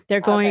school. They're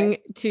going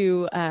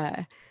to,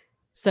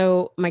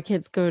 so my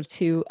kids go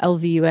to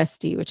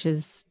LVUSD, which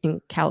is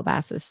in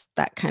Calabasas,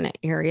 that kind of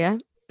area.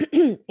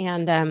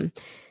 And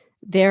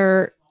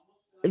they're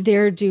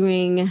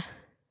doing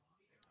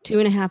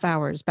 2.5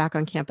 hours back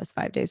on campus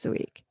 5 days a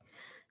week.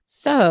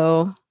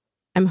 So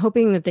I'm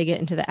hoping that they get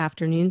into the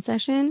afternoon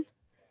session.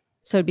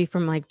 So it'd be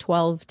from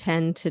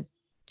 12:10 to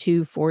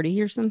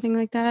 2:40 or something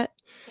like that.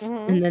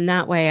 And then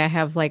that way I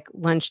have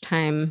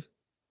lunchtime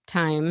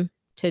time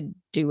to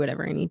do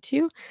whatever I need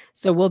to.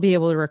 So we'll be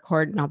able to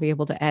record and I'll be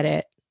able to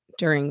edit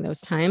during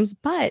those times.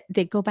 But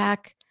they go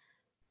back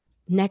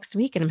next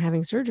week and I'm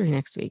having surgery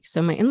next week.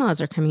 So my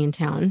in-laws are coming in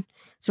town.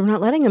 So we're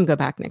not letting them go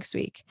back next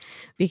week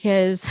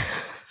because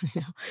I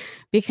know,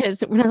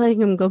 because we're not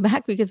letting him go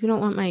back because we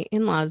don't want my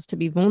in-laws to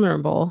be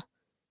vulnerable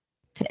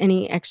to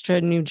any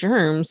extra new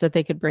germs that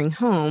they could bring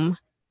home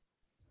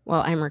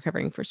while I'm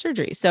recovering for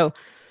surgery. So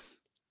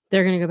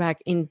they're going to go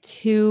back in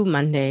 2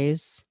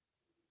 Mondays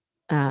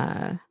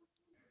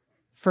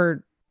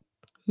for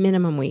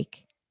minimum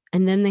week.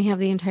 And then they have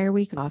the entire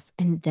week off,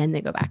 and then they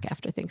go back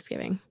after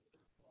Thanksgiving.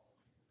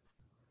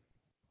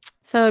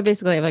 So I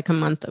basically have like a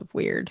month of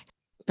weird.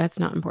 That's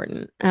not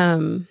important.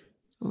 Are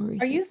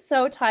you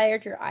so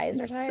tired? Your eyes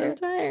are tired?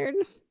 So tired.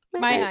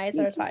 My eyes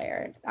are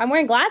tired. I'm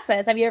wearing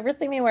glasses. Have you ever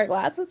seen me wear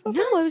glasses before?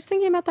 No, I was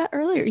thinking about that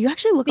earlier. You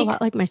actually look a lot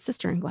like my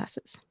sister in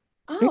glasses.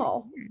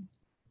 Oh.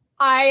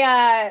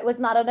 I was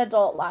not an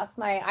adult last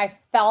night. I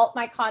felt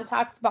my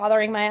contacts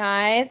bothering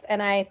my eyes, and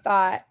I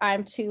thought,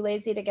 I'm too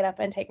lazy to get up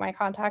and take my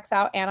contacts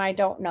out, and I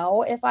don't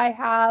know if I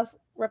have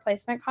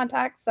replacement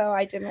contacts, so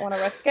I didn't want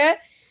to risk it.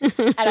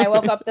 And I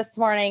woke up this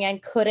morning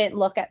and couldn't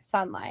look at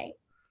sunlight.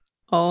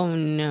 Oh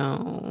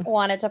no.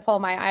 Wanted to pull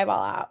my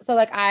eyeball out. So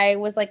like I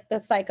was like the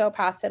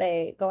psychopath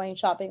today going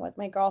shopping with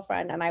my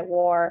girlfriend, and I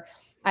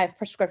have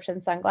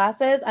prescription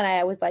sunglasses, and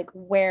I was like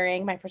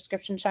wearing my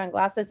prescription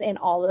sunglasses in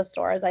all the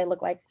stores. I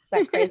look like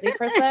that crazy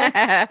person.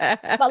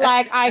 But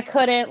like I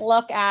couldn't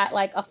look at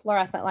like a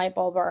fluorescent light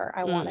bulb, or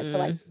I wanted to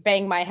like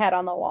bang my head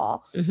on the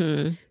wall.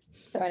 Mm-hmm.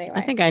 So anyway.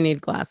 I think I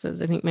need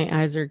glasses. I think my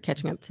eyes are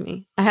catching up to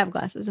me. I have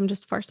glasses. I'm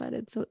just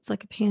farsighted. So it's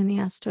like a pain in the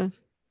ass to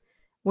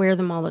wear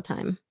them all the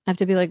time. I have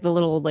to be like the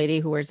little old lady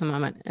who wears them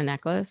on a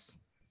necklace.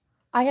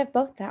 I have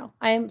both now.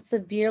 I am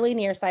severely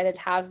nearsighted,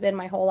 have been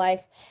my whole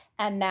life.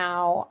 And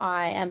now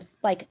I am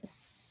like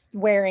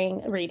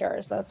wearing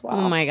readers as well.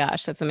 Oh my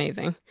gosh, that's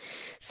amazing.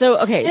 So,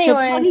 okay. Anyway, so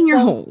plugging your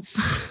holes.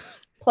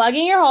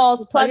 Plugging your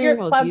holes.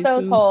 Plug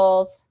those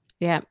holes.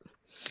 Yeah.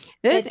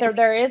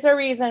 There is a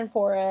reason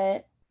for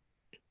it.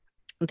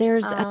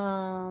 There's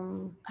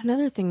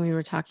another thing we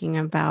were talking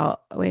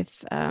about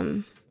with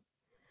Give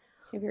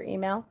your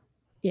email.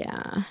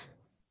 Yeah.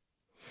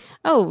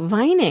 Oh,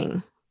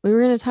 vining. We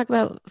were going to talk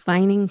about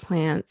vining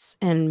plants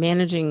and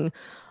managing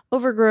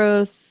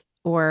overgrowth,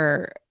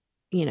 or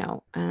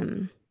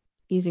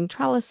using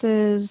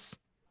trellises.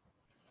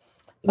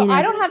 So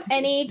I don't have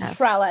any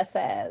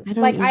trellises.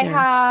 Like I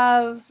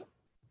have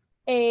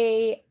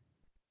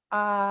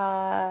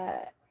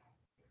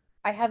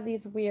I have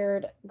these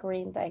weird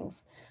green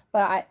things,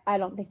 but I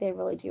don't think they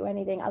really do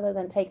anything other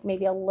than take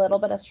maybe a little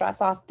bit of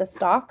stress off the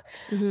stalk.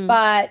 Mm-hmm.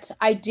 But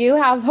I do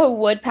have a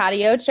wood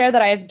patio chair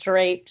that I've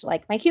draped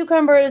like my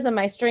cucumbers and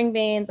my string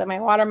beans and my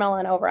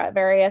watermelon over at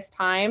various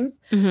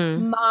times.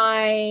 Mm-hmm.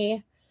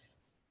 I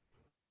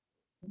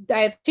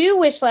have 2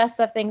 wish lists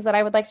of things that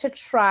I would like to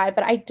try,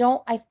 but I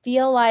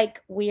feel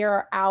like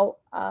we're out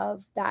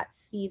of that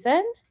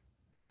season.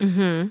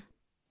 Mm-hmm.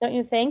 Don't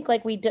you think?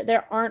 Like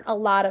there aren't a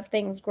lot of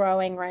things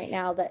growing right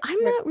now that I'm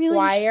not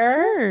really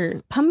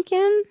sure.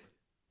 Pumpkin?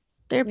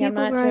 There are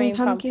people growing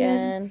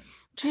pumpkin. I'm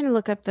trying to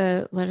look up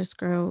the Lettuce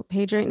Grow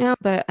page right now,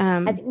 but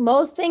I think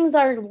most things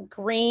are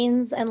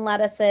greens and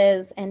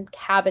lettuces and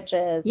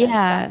cabbages.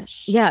 Yeah. And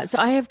such. Yeah. So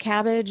I have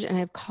cabbage and I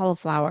have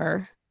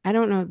cauliflower. I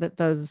don't know that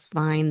those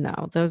vine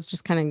though. Those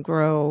just kind of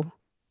grow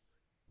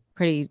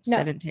pretty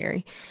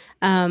sedentary.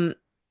 And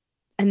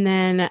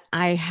then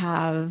I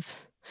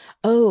have,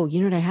 you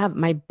know what I have?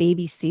 My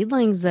baby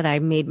seedlings that I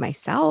made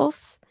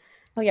myself.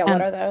 Oh yeah.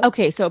 What are those?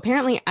 Okay. So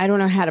apparently I don't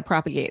know how to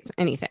propagate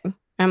anything.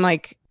 I'm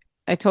like,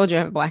 I told you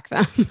I have a black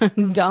thumb.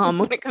 I'm dumb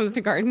when it comes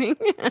to gardening.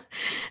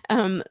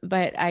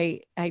 But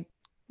I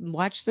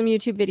watched some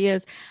YouTube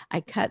videos. I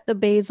cut the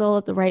basil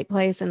at the right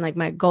place. And like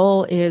my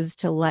goal is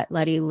to let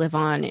Letty live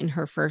on in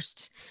her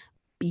first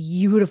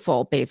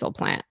beautiful basil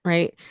plant,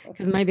 right?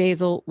 Because my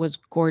basil was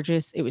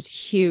gorgeous. It was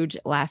huge.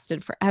 It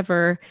lasted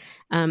forever.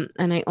 And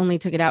I only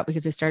took it out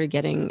because I started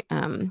getting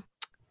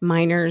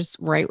minors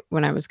right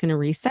when I was going to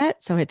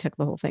reset. So I took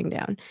the whole thing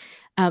down.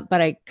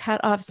 But I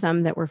cut off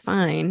some that were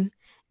fine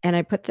and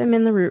I put them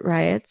in the root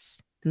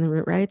riots. And the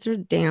root riots are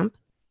damp,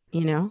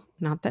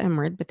 not the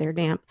emerald, but they're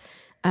damp.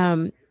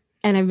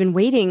 And I've been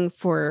waiting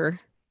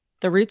for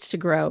the roots to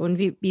grow and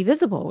be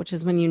visible, which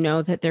is when you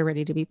know that they're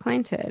ready to be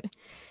planted.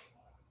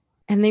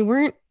 And they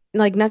weren't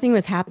like nothing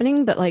was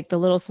happening, but like the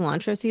little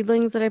cilantro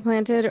seedlings that I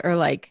planted are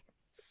like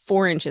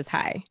 4 inches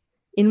high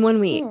in 1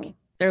 week.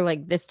 They're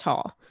like this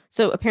tall.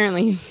 So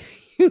apparently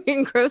you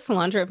can grow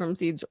cilantro from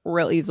seeds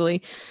real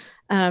easily.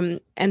 And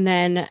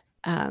then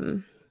I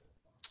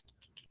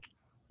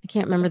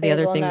can't remember the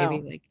other thing,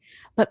 maybe like,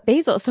 but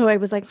basil. So I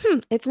was like,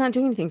 it's not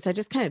doing anything. So I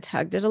just kind of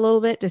tugged it a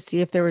little bit to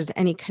see if there was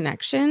any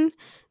connection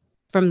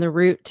from the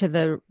root to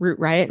the root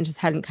riot and just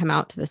hadn't come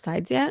out to the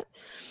sides yet.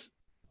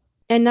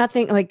 And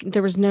nothing, like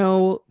there was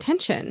no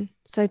tension.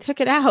 So I took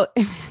it out.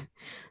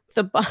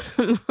 The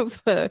bottom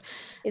of the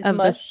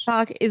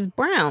stalk is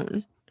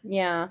brown.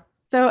 Yeah.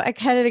 So I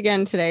cut it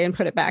again today and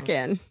put it back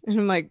in. And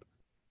I'm like,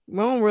 I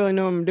don't really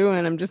know what I'm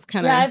doing. I'm just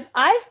kind of. Yeah,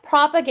 I've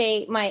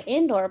propagate my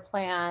indoor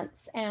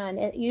plants and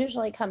it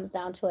usually comes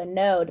down to a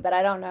node, but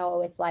I don't know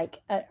with like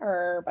a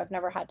herb. I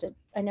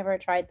never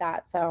tried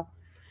that. So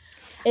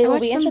it will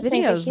be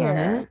interesting to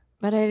hear.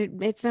 but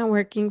it's not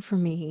working for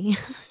me.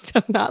 It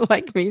does not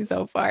like me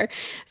so far.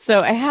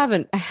 So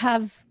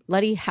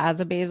Letty has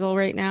a basil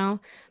right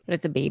now, but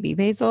it's a baby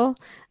basil.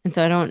 And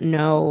so I don't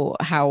know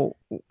how,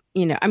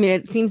 I mean,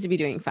 it seems to be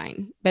doing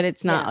fine, but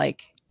it's not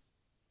like,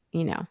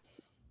 you know,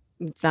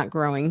 it's not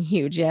growing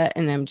huge yet.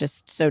 And I'm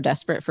just so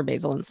desperate for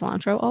basil and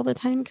cilantro all the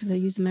time because I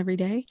use them every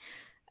day.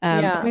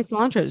 But my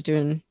cilantro is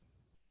doing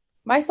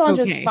my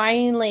cilantro is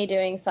finally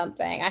doing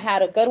something. I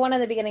had a good one in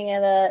the beginning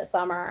of the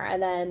summer,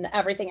 and then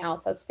everything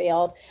else has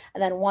failed.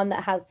 And then one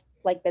that has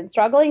like been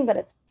struggling, but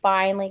it's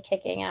finally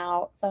kicking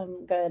out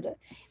some good.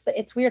 But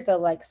it's weird, the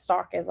like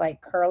stalk is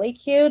like curly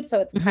cued, so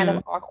it's kind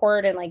of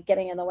awkward and like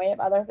getting in the way of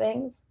other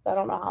things. So I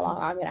don't know how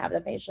long I'm gonna have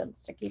the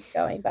patience to keep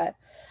going, but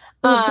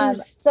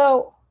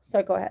so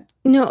go ahead.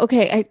 No,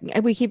 okay.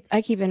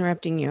 I keep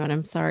interrupting you, and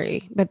I'm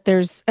sorry. But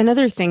there's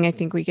another thing I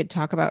think we could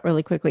talk about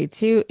really quickly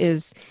too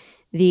is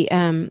the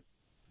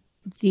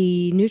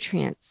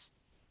nutrients,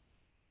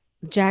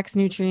 Jack's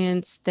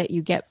nutrients that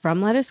you get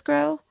from Lettuce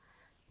Grow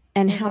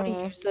and how to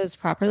use those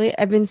properly.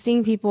 I've been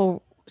seeing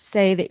people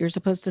say that you're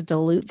supposed to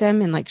dilute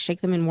them and like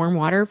shake them in warm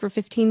water for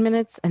 15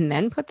 minutes and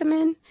then put them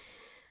in.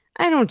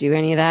 I don't do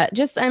any of that.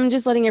 I'm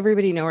just letting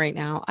everybody know right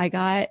now.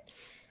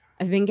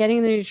 I've been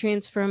getting the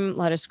nutrients from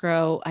Lettuce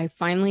Grow. I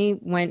finally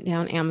went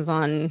down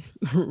Amazon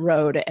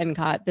road and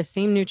got the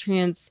same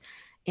nutrients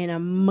in a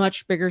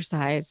much bigger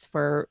size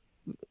for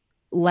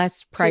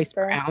less price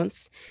per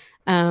ounce.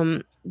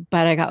 But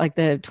I got like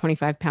the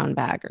 25-pound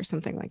bag or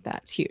something like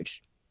that. It's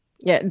huge.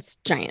 Yeah, it's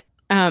giant.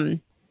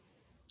 It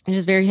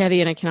is very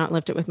heavy and I cannot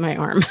lift it with my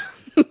arm.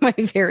 My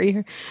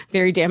very,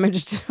 very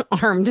damaged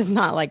arm does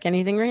not like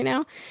anything right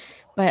now.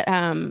 But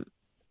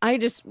I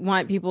just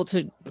want people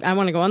I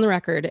want to go on the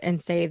record and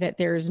say that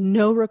there's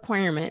no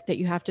requirement that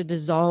you have to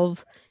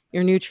dissolve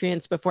your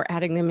nutrients before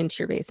adding them into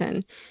your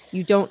basin.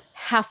 You don't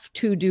have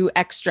to do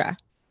extra.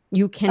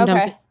 You can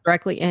dump it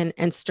directly in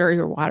and stir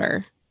your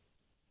water.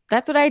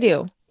 That's what I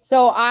do.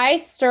 So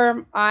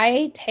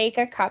I take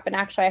a cup, and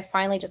actually I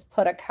finally just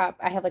put a cup.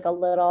 I have like a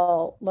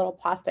little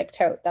plastic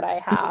tote that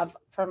I have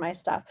for my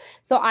stuff.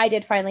 So I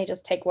did finally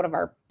just take one of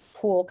our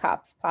pool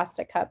cups,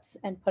 plastic cups,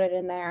 and put it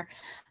in there.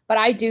 But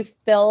I do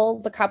fill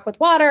the cup with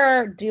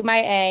water, do my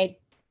egg,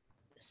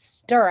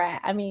 stir it.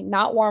 I mean,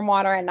 not warm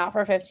water and not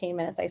for 15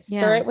 minutes. I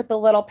stir it with the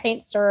little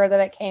paint stirrer that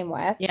it came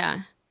with.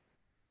 Yeah.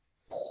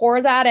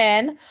 Pour that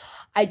in.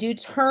 I do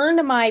turn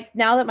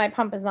now that my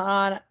pump is not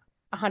on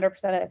 100%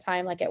 of the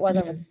time, like it was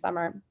over the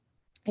summer,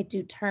 I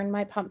do turn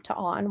my pump to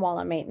on while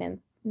I'm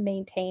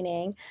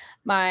maintaining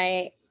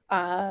my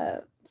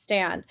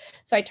stand.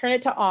 So I turn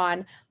it to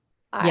on.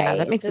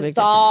 That makes a big difference.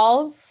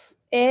 Dissolve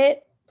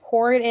it,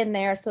 pour it in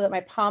there so that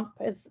my pump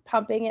is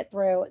pumping it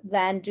through.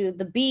 Then do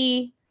the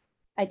B.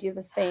 I do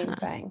the same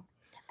thing,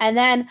 and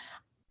then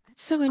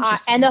it's so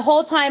interesting. And the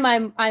whole time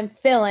I'm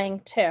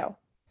filling too.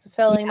 So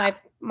filling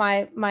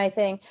my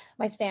thing,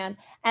 my stand,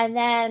 and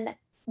then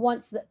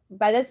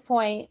by this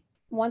point,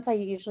 once I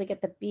usually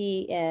get the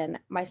B in,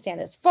 my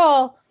stand is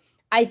full.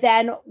 I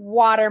then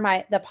water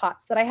the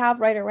pots that I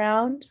have right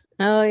around.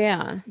 Oh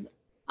yeah.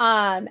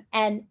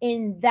 And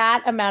in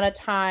that amount of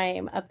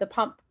time of the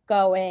pump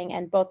going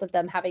and both of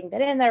them having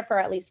been in there for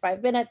at least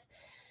 5 minutes,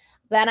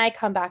 then I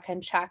come back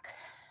and check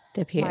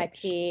my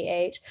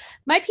pH.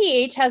 My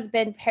pH has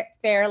been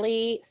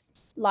fairly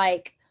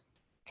like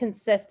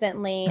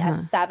consistently a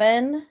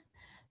 7.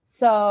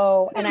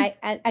 So, and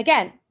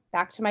again,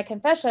 back to my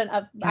confession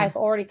of I've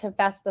already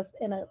confessed this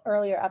in an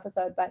earlier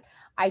episode, but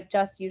I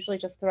usually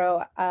just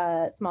throw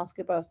a small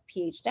scoop of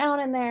pH down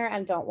in there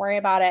and don't worry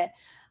about it.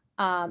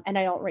 And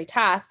I don't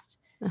retest.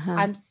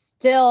 I'm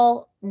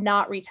still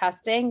not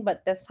retesting,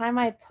 but this time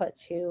I put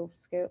 2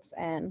 scoops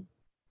in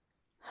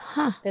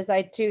because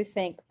I do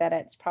think that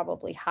it's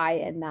probably high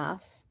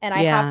enough. And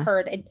I have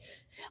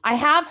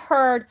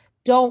heard,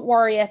 don't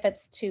worry if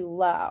it's too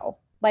low.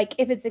 Like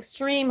if it's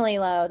extremely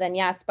low, then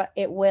yes, but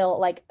it will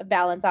like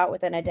balance out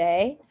within a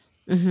day.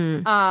 Just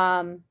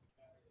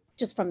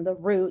from the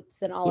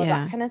roots and all of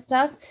that kind of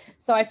stuff.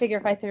 So I figure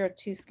if I throw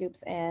 2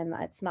 scoops in,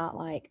 it's not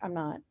like I'm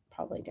not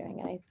probably doing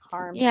any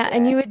harm. Yeah,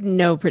 and you would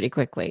know pretty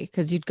quickly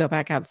because you'd go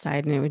back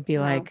outside and it would be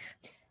like.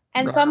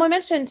 And someone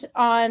mentioned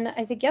on,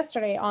 I think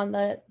yesterday on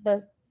the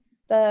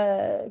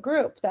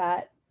group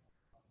that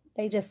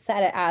they just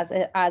said it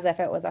as if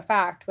it was a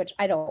fact, which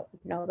I don't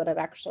know that it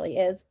actually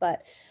is,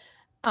 but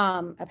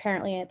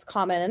apparently it's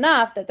common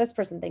enough that this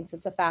person thinks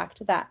it's a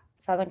fact that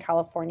Southern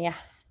California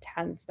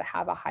tends to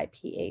have a high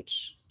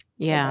pH.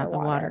 Yeah, the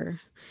water.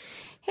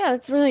 Yeah,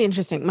 that's really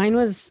interesting. Mine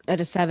was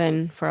at a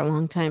 7 for a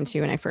long time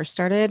too when I first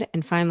started.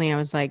 And finally I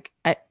was like,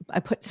 I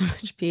put so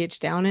much pH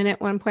down in it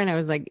at one point. I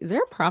was like, is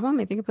there a problem?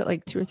 I think I put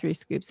like 2 or 3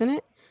 scoops in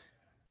it.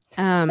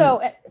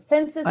 So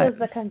since this is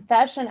the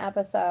confession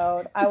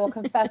episode, I will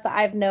confess that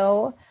I have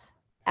no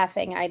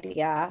effing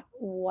idea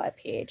what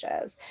pH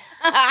is.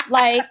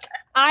 Like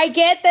I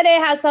get that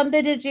it has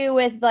something to do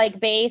with like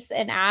base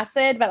and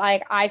acid, but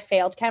like I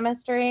failed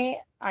chemistry.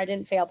 I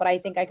didn't fail, but I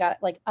think I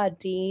got like a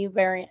D,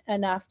 very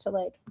enough to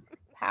like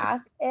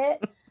pass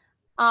it.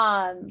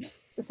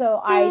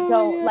 So I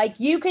don't like,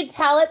 you could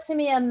tell it to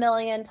me a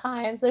million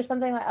times. There's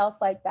something else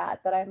like that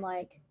I'm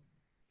like,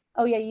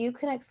 oh yeah, you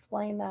can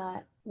explain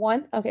that.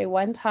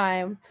 One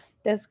time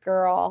this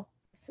girl,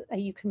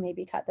 you can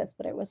maybe cut this,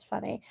 but it was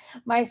funny.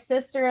 My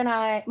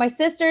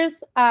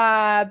sister's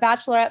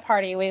bachelorette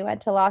party, we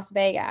went to Las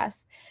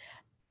Vegas,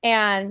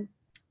 and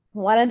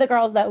one of the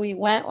girls that we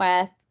went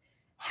with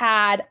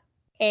had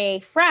a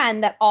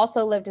friend that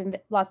also lived in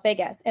Las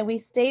Vegas, and we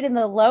stayed in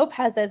the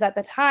Lopez's at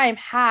the time,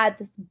 had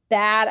this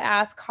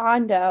badass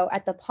condo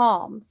at the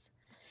Palms.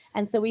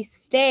 And so we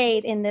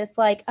stayed in this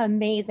like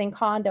amazing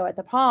condo at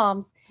the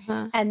Palms.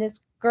 And this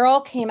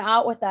girl came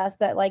out with us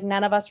that like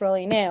none of us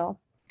really knew.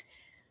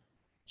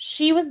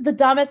 She was the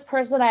dumbest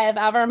person I have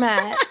ever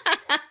met.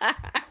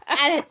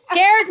 And it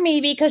scared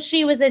me because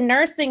she was in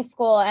nursing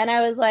school, and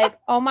I was like,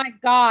 oh my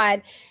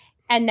God.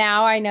 And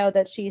now I know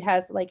that she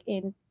has like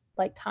in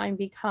like time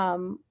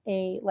become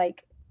a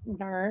like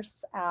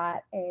nurse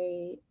at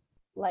a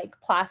like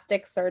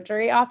plastic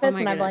surgery office.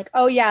 And I'm like,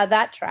 oh yeah,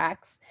 that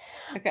tracks.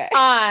 Okay.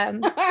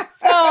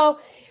 So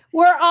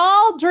we're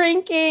all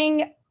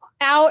drinking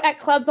out at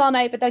clubs all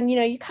night, but then, you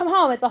know, you come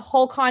home, it's a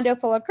whole condo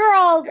full of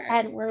girls,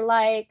 and we're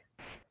like,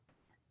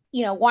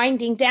 you know,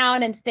 winding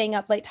down and staying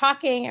up late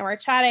talking, and we're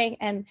chatting,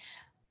 and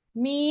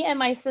me and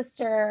my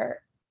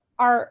sister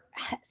are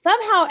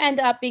somehow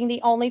end up being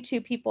the only two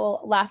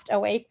people left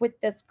awake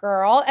with this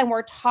girl, and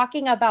we're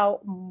talking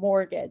about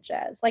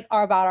mortgages, like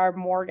about our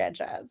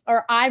mortgages.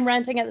 Or I'm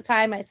renting at the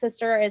time, my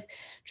sister is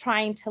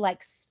trying to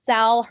like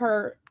sell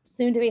her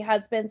soon-to-be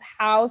husband's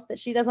house that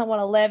she doesn't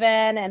want to live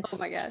in, and oh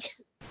my gosh,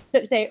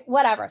 say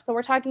whatever. So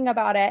we're talking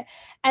about it,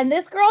 and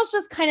this girl's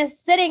just kind of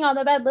sitting on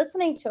the bed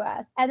listening to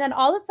us, and then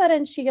all of a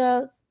sudden she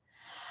goes,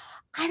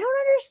 I don't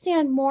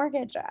understand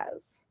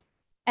mortgages.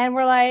 And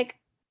we're like,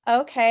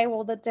 okay,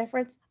 well, the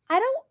difference, I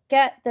don't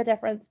get the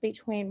difference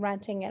between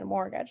renting and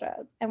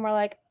mortgages. And we're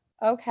like,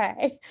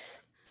 okay.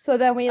 So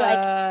then we like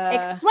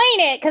explain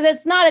it, because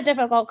it's not a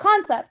difficult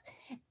concept.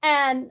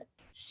 And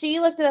she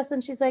looked at us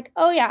and she's like,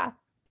 oh yeah,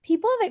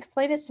 people have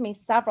explained it to me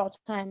several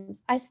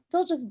times. I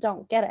still just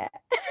don't get it.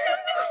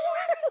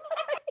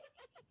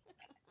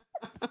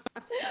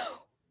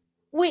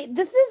 Wait,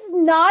 this is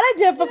not a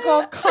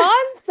difficult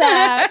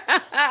concept.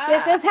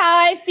 This is how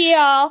I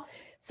feel.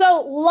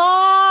 So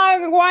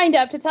long wind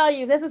up to tell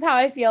you, this is how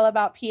I feel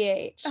about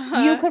pH.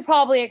 You could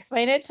probably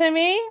explain it to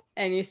me.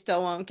 And you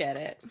still won't get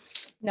it.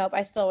 Nope,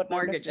 I still wouldn't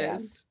Mortgages.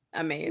 Understand.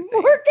 Amazing.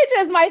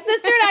 Mortgages. My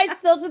sister and I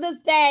still to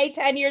this day,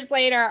 10 years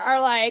later, are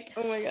like,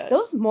 oh my gosh,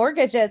 those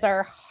mortgages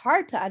are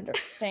hard to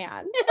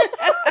understand.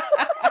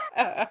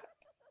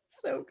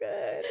 So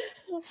good.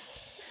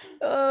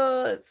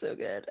 Oh, that's so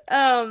good.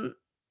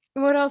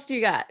 What else do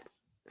you got?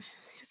 I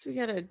guess we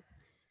gotta,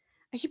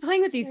 I keep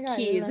playing with these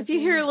keys. If you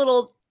hear a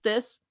little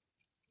this.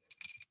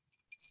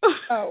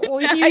 Oh, well,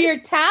 if you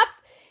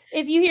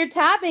hear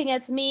tapping,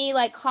 it's me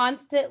like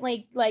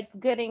constantly like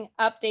getting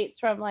updates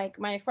from like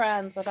my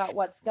friends about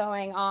what's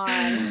going on.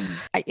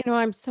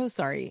 I'm so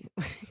sorry.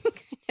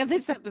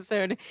 This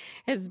episode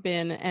has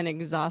been an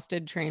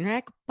exhausted train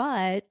wreck,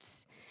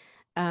 but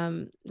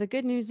the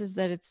good news is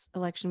that it's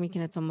election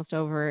weekend. It's almost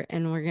over,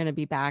 and we're going to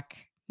be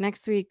back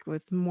next week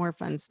with more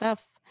fun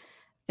stuff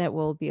that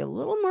will be a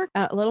little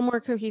more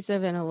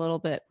cohesive and a little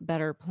bit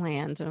better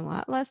planned and a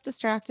lot less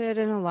distracted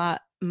and a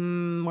lot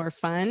more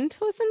fun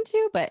to listen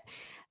to. But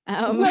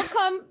we'll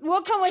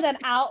come with an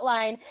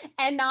outline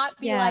and not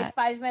be like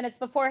 5 minutes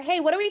before, hey,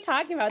 what are we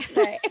talking about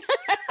today?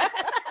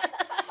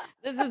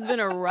 This has been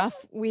a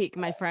rough week,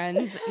 my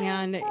friends,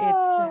 and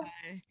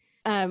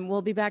it's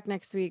we'll be back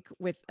next week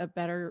with a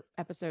better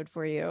episode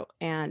for you,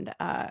 and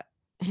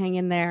hang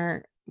in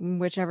there,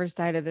 whichever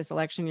side of this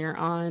election you're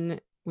on.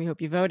 We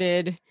hope you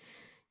voted,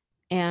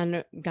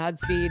 and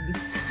Godspeed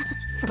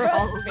for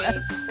all of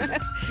us.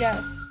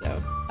 Yes.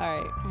 So, all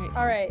right.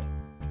 All right.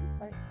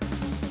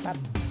 Bye.